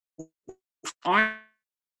who aren't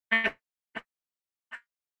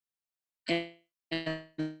in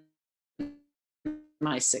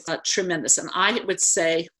my six. Tremendous. And I would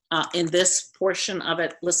say in this portion of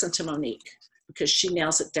it, listen to Monique, because she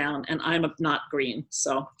nails it down, and I'm not green.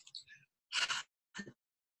 So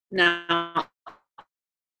now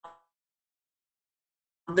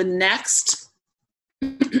the next,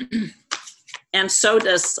 and so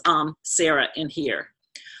does Sarah in here.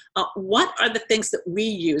 What are the things that we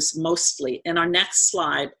use mostly in our next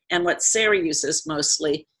slide, and what Sarah uses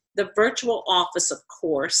mostly? The virtual office, of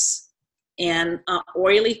course, and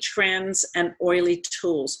oily trends and oily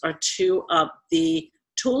tools are two of the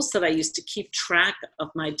tools that I use to keep track of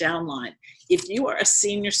my downline. If you are a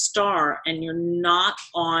senior star and you're not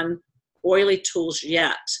on oily tools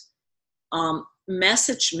yet,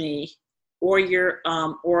 message me or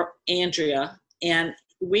or Andrea, and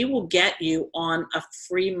we will get you on a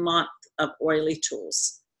free month of oily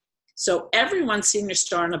tools. So everyone senior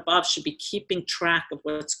star and above should be keeping track of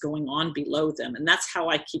what's going on below them. And that's how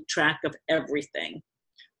I keep track of everything.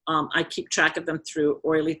 I keep track of them through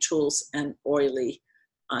oily tools and oily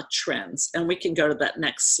trends. And we can go to that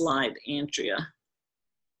next slide, Andrea.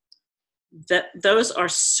 Those are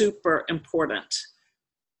super important.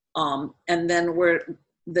 And then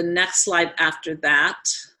the next slide after that,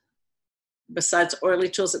 besides oily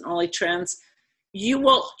tools and oily trends, you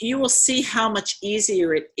will see how much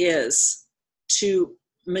easier it is to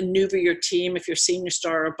maneuver your team if you're senior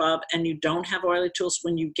star or above and you don't have oily tools.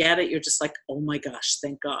 When you get it, you're just like, oh my gosh,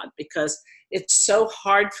 thank God, because it's so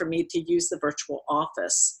hard for me to use the virtual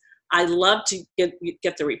office. I love to get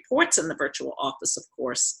the reports in the virtual office, of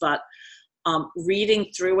course, but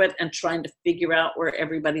reading through it and trying to figure out where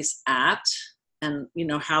everybody's at and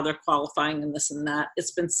how they're qualifying and this and that,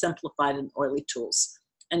 it's been simplified in oily tools,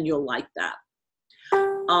 and you'll like that.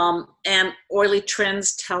 And oily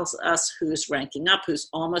trends tells us who's ranking up, who's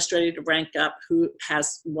almost ready to rank up, who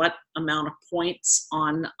has what amount of points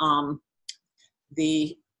on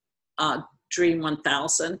the Dream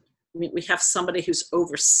 1000. I mean, we have somebody who's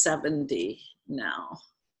over 70 now,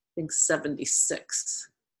 I think 76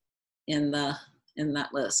 in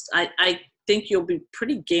that list. I think you'll be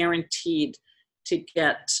pretty guaranteed to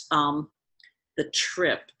get the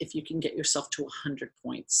trip if you can get yourself to 100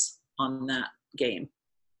 points on that game.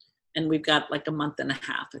 And we've got like a month and a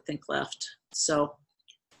half, I think, left. So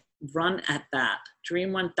run at that.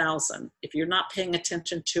 Dream 1000. If you're not paying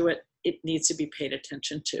attention to it, it needs to be paid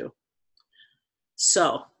attention to.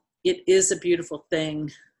 So it is a beautiful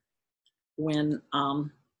thing when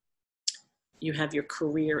you have your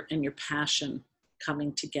career and your passion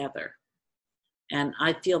coming together. And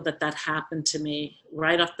I feel that happened to me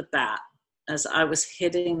right off the bat. As I was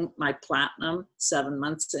hitting my platinum 7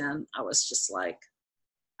 months in, I was just like,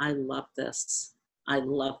 I love this. I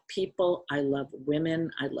love people. I love women.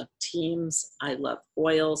 I love teams. I love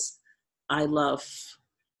oils. I love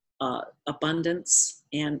abundance,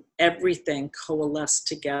 and everything coalesced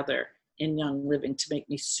together in Young Living to make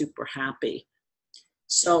me super happy.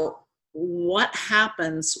 So what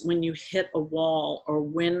happens when you hit a wall, or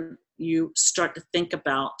when you start to think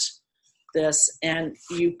about this and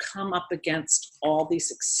you come up against all these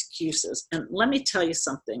excuses? And let me tell you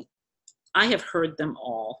something. I have heard them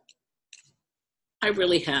all. I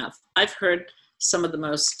really have. I've heard some of the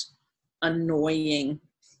most annoying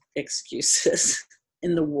excuses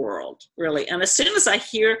in the world, really. And as soon as I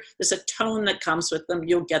hear there's a tone that comes with them,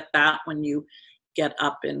 you'll get that when you get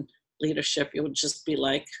up in leadership. You'll just be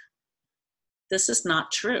like, this is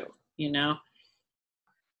not true,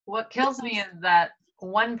 What kills me is that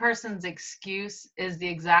one person's excuse is the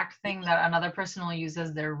exact thing that another person will use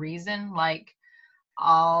as their reason. Like,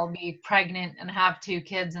 I'll be pregnant and have 2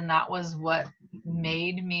 kids, and that was what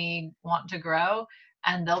made me want to grow.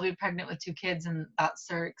 And they'll be pregnant with 2 kids, and that's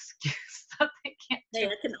their excuse that they can't do.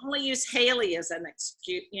 I can only use Haley as an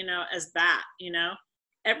excuse, as that,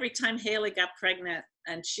 Every time Haley got pregnant,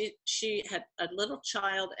 and she had a little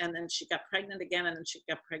child, and then she got pregnant again, and then she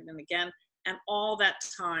got pregnant again. And all that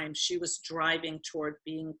time she was driving toward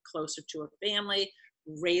being closer to her family,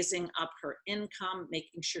 raising up her income,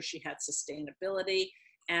 making sure she had sustainability.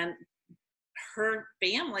 And her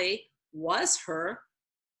family was her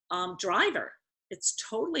driver. It's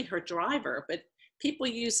totally her driver, but people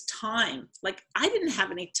use time. Like, I didn't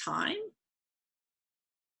have any time.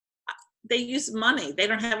 They use money. They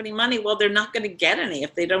don't have any money. Well, they're not going to get any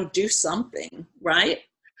if they don't do something, right?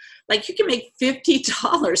 Like, you can make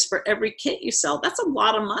 $50 for every kit you sell. That's a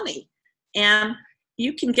lot of money. And,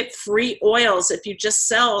 you can get free oils if you just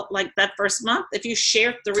sell like that first month. If you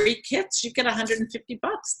share 3 kits, you get $150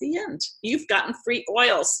 at the end. You've gotten free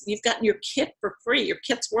oils. You've gotten your kit for free. Your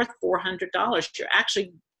kit's worth $400. You're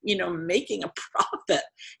actually, making a profit,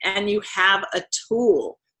 and you have a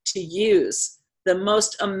tool to use, the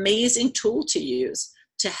most amazing tool to use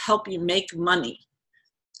to help you make money.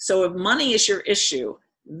 So if money is your issue,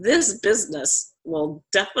 this business will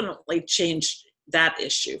definitely change that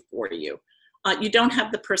issue for you. You don't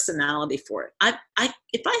have the personality for it.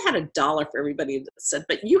 If I had $1 for everybody that said,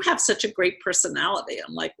 but you have such a great personality,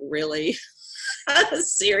 I'm like, really?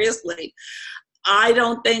 Seriously? I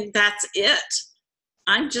don't think that's it.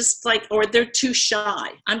 I'm just like, or they're too shy.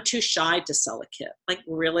 I'm too shy to sell a kit. Like,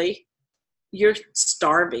 really? You're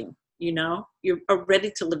starving, You're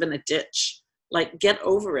ready to live in a ditch. Like, get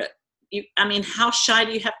over it. How shy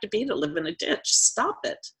do you have to be to live in a ditch? Stop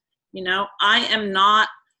it. I am not,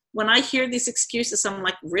 when I hear these excuses, I'm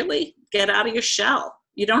like, really? Get out of your shell.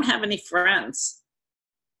 You don't have any friends.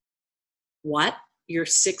 What? You're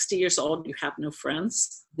 60 years old, you have no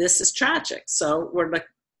friends? This is tragic. So we're like,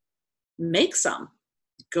 make some.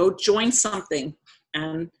 Go join something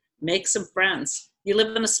and make some friends. You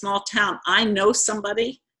live in a small town. I know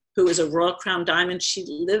somebody who is a Royal Crown Diamond. She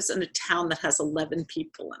lives in a town that has 11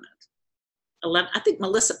 people in it. 11. I think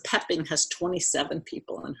Melissa Pepping has 27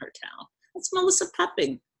 people in her town. That's Melissa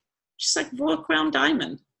Pepping. She's like Royal Crown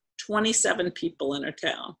Diamond. 27 people in her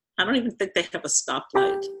town. I don't even think they have a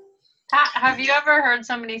stoplight. Have you ever heard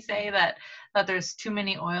somebody say that there's too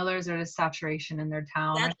many oilers or there's saturation in their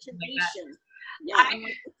town? Saturation. Yeah. I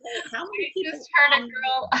just heard a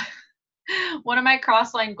girl, one of my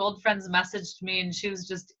Crossline Gold friends messaged me, and she was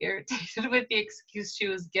just irritated with the excuse she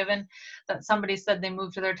was given that somebody said they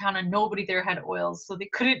moved to their town and nobody there had oils, so they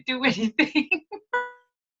couldn't do anything.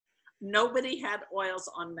 Nobody had oils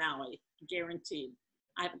on Maui, guaranteed.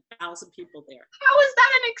 I have 1,000 people there. How is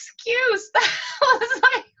that an excuse? That was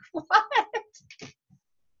like, what?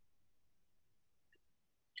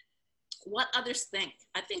 What others think.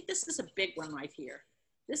 I think this is a big one right here.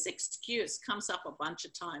 This excuse comes up a bunch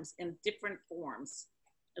of times in different forms.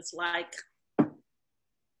 It's like,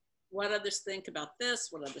 what others think about this,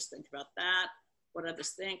 what others think about that, what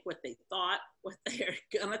others think, what they thought, what they're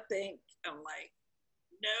gonna think. I'm like,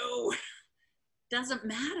 no, doesn't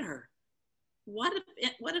matter. What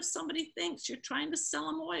if somebody thinks you're trying to sell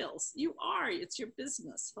them oils? You are, it's your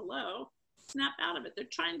business. Hello, snap out of it. They're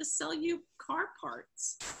trying to sell you car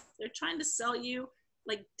parts. They're trying to sell you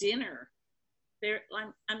like dinner.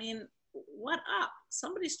 What up?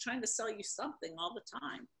 Somebody's trying to sell you something all the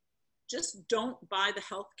time. Just don't buy the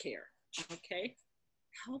healthcare, okay?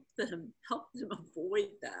 Help them avoid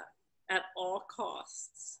that at all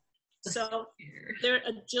costs. So there are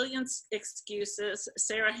a jillion excuses.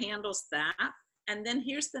 Sarah handles that. And then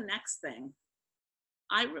here's the next thing.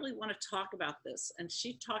 I really want to talk about this. And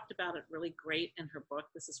she talked about it really great in her book.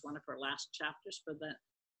 This is one of her last chapters. For the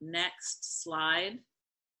next slide.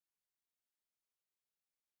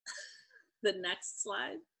 The next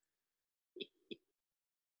slide.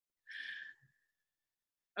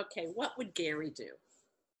 Okay, what would Gary do?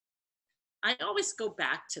 I always go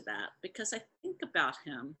back to that because I think about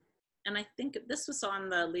him. And I think this was on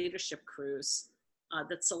the leadership cruise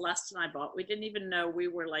that Celeste and I bought. We didn't even know we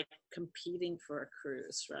were like competing for a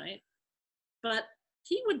cruise, right? But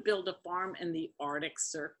he would build a farm in the Arctic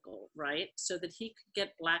Circle, right? So that he could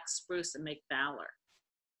get black spruce and make Valor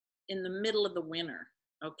in the middle of the winter,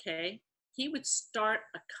 okay? He would start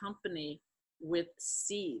a company with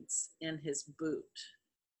seeds in his boot.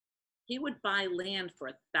 He would buy land for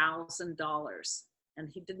 $1,000. And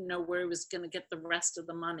he didn't know where he was going to get the rest of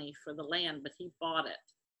the money for the land, but he bought it.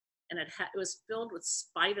 And it was filled with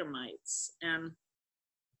spider mites. And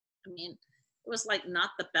it was like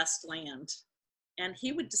not the best land. And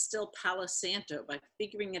he would distill Palo Santo by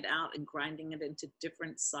figuring it out and grinding it into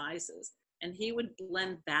different sizes. And he would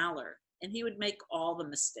blend Valor, and he would make all the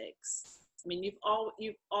mistakes. You've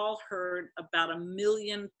all heard about a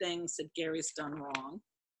million things that Gary's done wrong.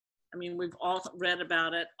 We've all read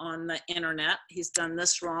about it on the internet. He's done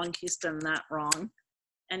this wrong. He's done that wrong.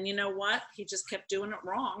 And you know what? He just kept doing it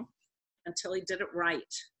wrong until he did it right.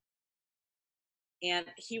 And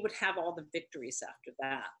he would have all the victories after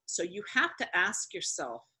that. So you have to ask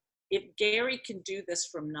yourself, if Gary can do this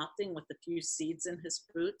from nothing with a few seeds in his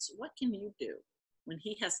boots, what can you do when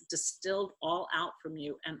he has distilled all out from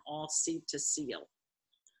you and all seed to seal?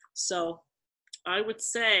 So I would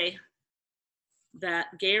say that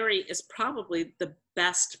Gary is probably the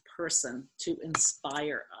best person to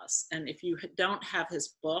inspire us. And if you don't have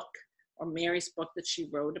his book or Mary's book that she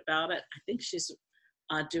wrote about it, I think she's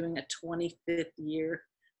doing a 25th year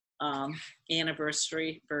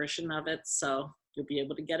anniversary version of it. So you'll be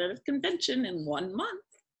able to get it at a convention in 1 month.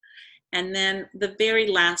 And then the very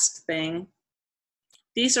last thing,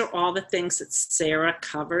 these are all the things that Sarah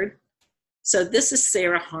covered. So this is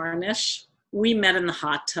Sarah Harnisch. We met in the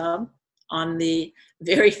hot tub on the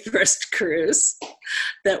very first cruise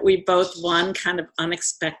that we both won kind of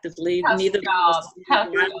unexpectedly. Neither of us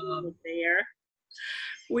were there.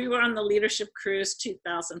 We were on the Leadership Cruise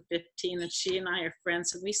 2015, and she and I are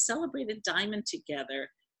friends, and we celebrated Diamond together.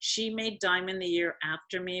 She made Diamond the year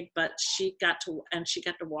after me, but she got to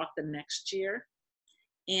walk the next year.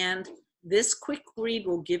 And this quick read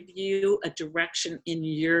will give you a direction in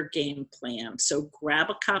your game plan. So grab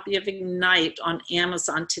a copy of Ignite on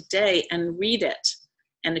Amazon today and read it.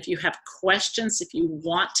 And if you have questions, if you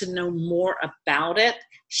want to know more about it,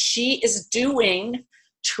 she is doing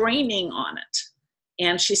training on it.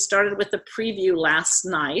 And she started with a preview last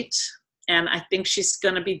night. And I think she's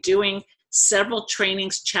going to be doing several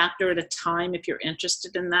trainings chapter at a time if you're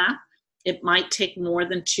interested in that. It might take more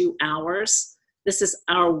than 2 hours. This is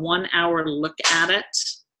our 1 hour look at it.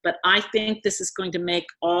 But I think this is going to make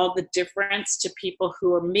all the difference to people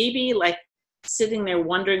who are maybe like sitting there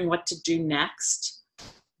wondering what to do next.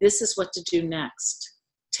 This is what to do next.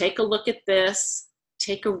 Take a look at this.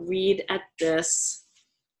 Take a read at this.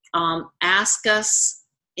 Ask us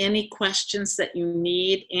any questions that you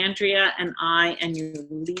need. Andrea and I and your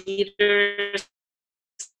leaders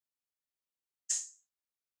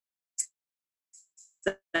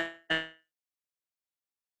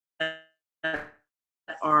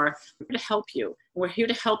are here to help you. We're here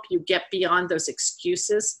to help you get beyond those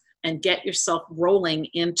excuses and get yourself rolling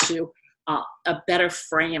into a better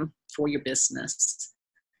frame for your business.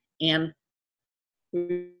 And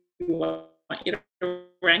we want you to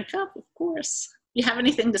rank up, of course. You have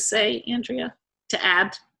anything to say, Andrea, to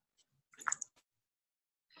add?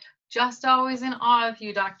 Just always in awe of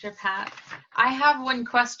you, Dr. Pat. I have one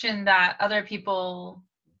question that other people,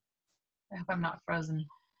 I hope I'm not frozen.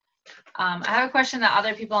 I have a question that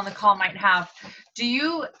other people on the call might have. Do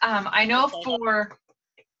you, I know for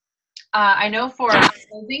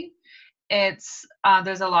clothing, it's,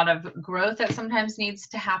 there's a lot of growth that sometimes needs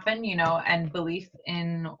to happen, you know, and belief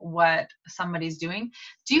in what somebody's doing.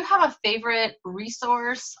 Do you have a favorite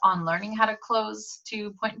resource on learning how to close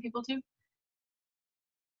to point people to?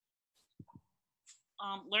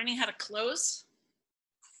 Learning how to close?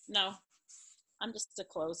 No, I'm just a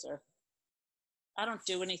closer. I don't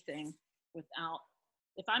do anything without,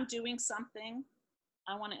 if I'm doing something,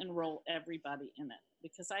 I want to enroll everybody in it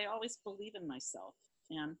because I always believe in myself.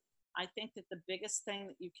 And I think that the biggest thing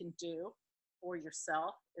that you can do for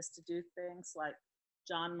yourself is to do things like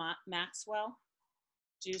John Maxwell,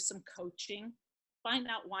 do some coaching, find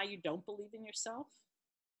out why you don't believe in yourself.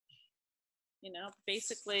 You know,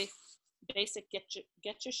 get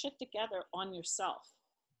your shit together on yourself.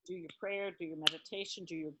 Do your prayer, do your meditation,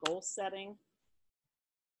 do your goal setting.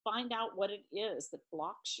 Find out what it is that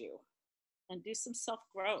blocks you and do some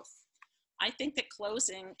self-growth. I think that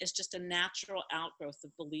closing is just a natural outgrowth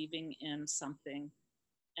of believing in something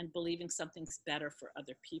and believing something's better for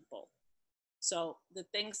other people. So the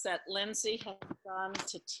things that Lindsay has done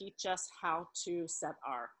to teach us how to set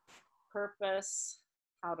our purpose,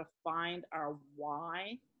 how to find our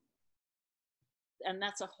why, and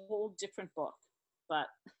that's a whole different book. But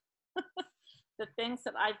the things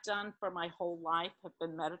that I've done for my whole life have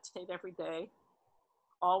been meditate every day,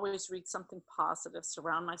 always read something positive,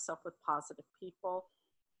 surround myself with positive people,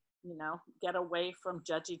 you know, get away from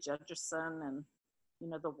Judgy Judgerson and, you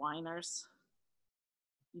know, the whiners.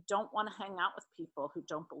 You don't want to hang out with people who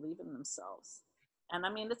don't believe in themselves. And I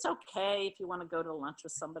mean, it's okay if you want to go to lunch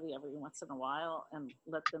with somebody every once in a while and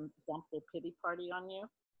let them dump their pity party on you.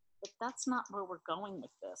 But that's not where we're going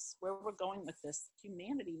with this. Where we're going with this,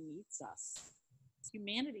 humanity needs us.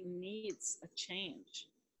 Humanity needs a change.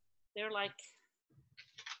 There are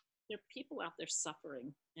people out there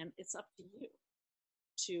suffering, and it's up to you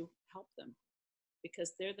to help them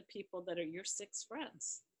because they're the people that are your 6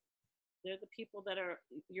 friends. They're the people that are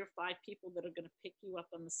your 5 people that are going to pick you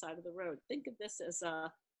up on the side of the road. Think of this as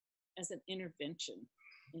an intervention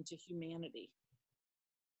into humanity,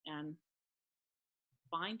 and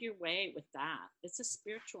find your way with that. It's a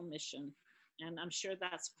spiritual mission, and I'm sure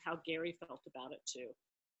that's how Gary felt about it too.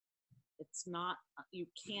 It's not, you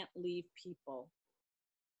can't leave people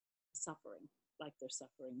suffering like they're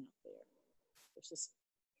suffering out there. It's just,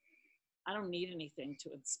 I don't need anything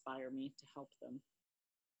to inspire me to help them.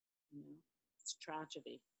 You know, it's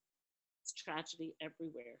tragedy. It's tragedy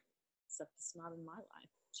everywhere, except it's not in my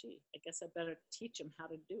life. Gee, I guess I better teach them how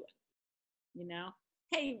to do it. You know,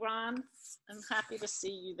 Hey, Ron. I'm happy to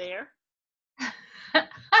see you there.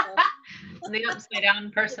 The upside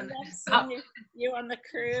down person. You on the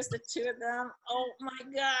cruise, the two of them. Oh my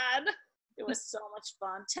God. It was so much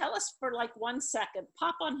fun. Tell us for like 1 second,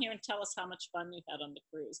 pop on here and tell us how much fun you had on the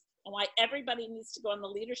cruise and why everybody needs to go on the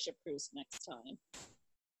leadership cruise next time.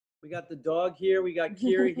 We got the dog here, we got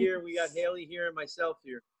Kira here, we got Haley here, and myself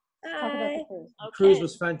here. Hi. The cruise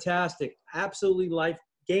was fantastic. Absolutely life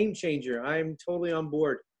game changer. I'm totally on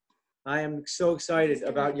board. I am so excited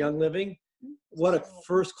about Young Living. What a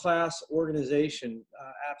first class organization.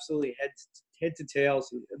 Absolutely head to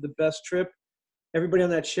tails. The best trip. Everybody on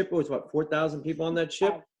that ship was what, 4,000 people on that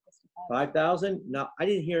ship? 5,000? No, I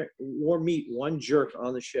didn't hear or meet one jerk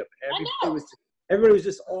on the ship. Everybody was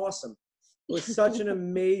just awesome. It was such an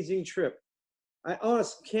amazing trip. I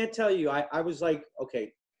honestly can't tell you. I was like,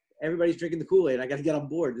 okay, everybody's drinking the Kool-Aid. I got to get on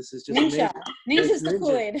board. This is just amazing. Ninja's the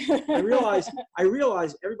Kool-Aid. I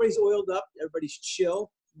realized everybody's oiled up. Everybody's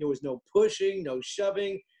chill. There was no pushing, no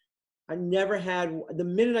shoving. I never had, the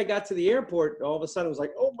minute I got to the airport, all of a sudden it was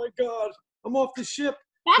like, oh my God, I'm off the ship.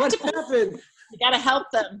 What happened? You got to help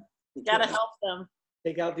them.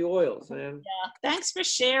 Take out the oils, man. Yeah, thanks for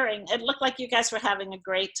sharing. It looked like you guys were having a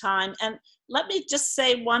great time. And let me just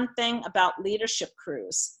say one thing about Leadership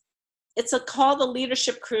Cruise. It's called the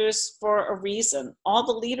Leadership Cruise for a reason. All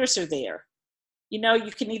the leaders are there. You know,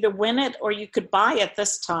 you can either win it or you could buy it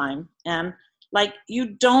this time. And like, you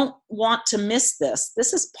don't want to miss this.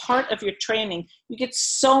 This is part of your training. You get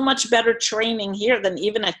so much better training here than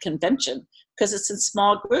even at convention because it's in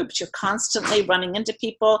small groups. You're constantly running into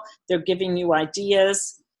people. They're giving you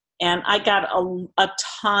ideas. And I got a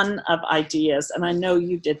ton of ideas, and I know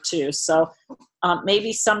you did too. So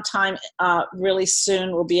maybe sometime really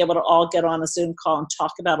soon we'll be able to all get on a Zoom call and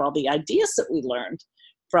talk about all the ideas that we learned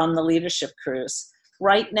from the Leadership Cruise.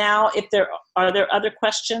 Right now, are there other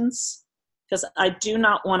questions? Because I do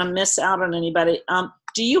not want to miss out on anybody.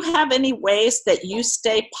 Do you have any ways that you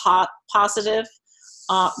stay positive,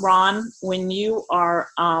 Ron, when you are,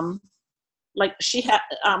 like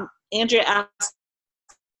Andrea asked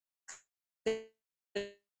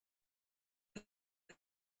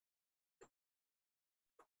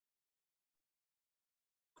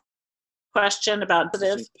question about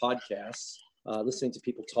podcasts, listening to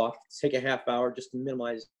people talk, take a half hour just to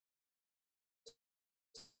minimize.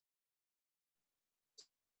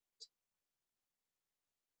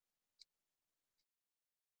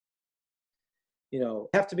 You know,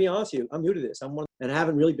 I have to be honest with you, I'm new to this. And I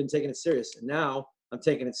haven't really been taking it serious. And now I'm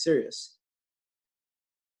taking it serious.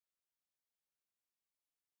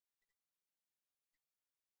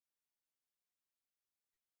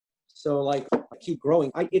 So like, I keep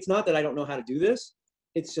growing. It's not that I don't know how to do this.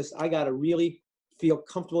 It's just, I got to really feel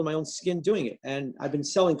comfortable in my own skin doing it. And I've been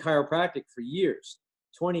selling chiropractic for years,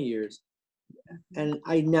 20 years. And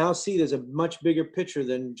I now see there's a much bigger picture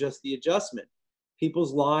than just the adjustment.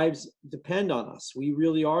 People's lives depend on us. We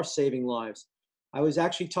really are saving lives. I was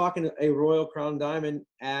actually talking to a Royal Crown Diamond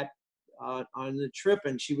on the trip,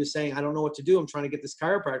 and she was saying, I don't know what to do. I'm trying to get this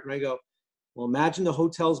chiropractor. And I go, well, imagine the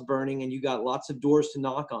hotel's burning and you got lots of doors to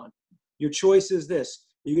knock on. Your choice is this.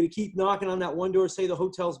 You're going to keep knocking on that one door, say the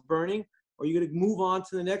hotel's burning, or you're going to move on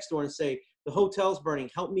to the next door and say, the hotel's burning.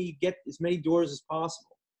 Help me get as many doors as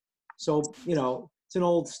possible. So, you know, it's an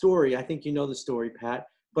old story. I think you know the story, Pat.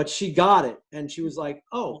 But she got it, and she was like,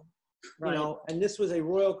 oh, you know, and this was a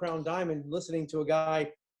Royal Crown Diamond listening to a guy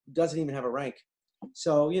who doesn't even have a rank.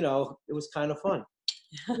 So, you know, it was kind of fun.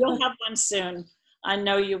 You'll have one soon. I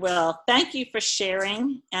know you will. Thank you for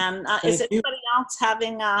sharing. And is anybody else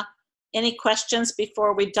having any questions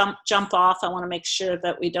before we jump off? I want to make sure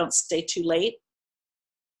that we don't stay too late.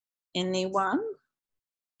 Anyone?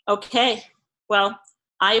 Okay. Well,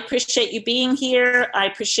 I appreciate you being here. I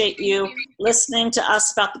appreciate you listening to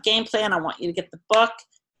us about the game plan. I want you to get the book,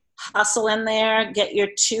 hustle in there, get your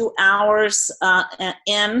 2 hours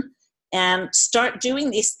in, and start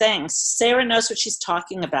doing these things. Sarah knows what she's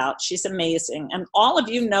talking about. She's amazing. And all of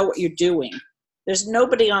you know what you're doing. There's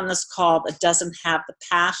nobody on this call that doesn't have the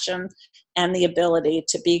passion and the ability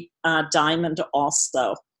to be Diamond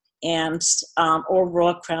also, and or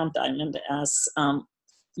Royal Crown Diamond, as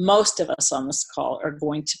most of us on this call are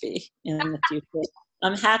going to be in the future.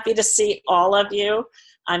 I'm happy to see all of you.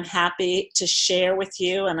 I'm happy to share with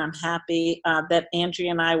you, and I'm happy that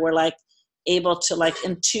Andrea and I were able to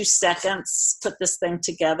in 2 seconds put this thing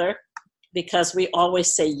together, because we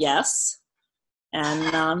always say yes.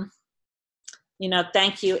 And you know,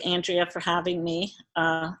 thank you, Andrea, for having me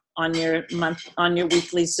on your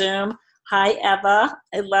weekly Zoom. Hi, Eva.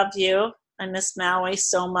 I love you. I miss Maui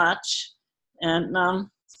so much, and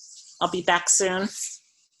I'll be back soon.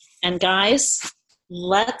 And guys,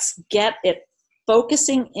 let's get it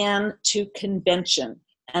focusing in to convention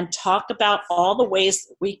and talk about all the ways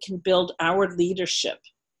that we can build our leadership,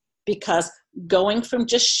 because going from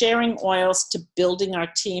just sharing oils to building our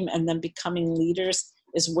team and then becoming leaders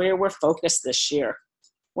is where we're focused this year.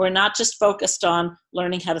 We're not just focused on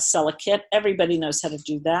learning how to sell a kit. Everybody knows how to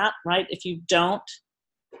do that, right? If you don't,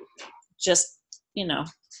 just,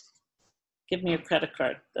 give me your credit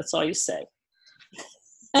card. That's all you say.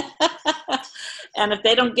 And if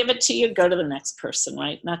they don't give it to you, go to the next person,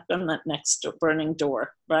 right? Not on that next burning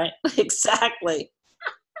door, right? Exactly.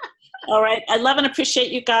 All right. I love and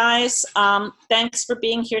appreciate you guys. Thanks for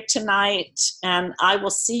being here tonight. And I will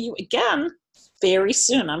see you again very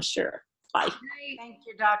soon, I'm sure. Bye. Thank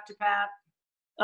you, Dr. Pat.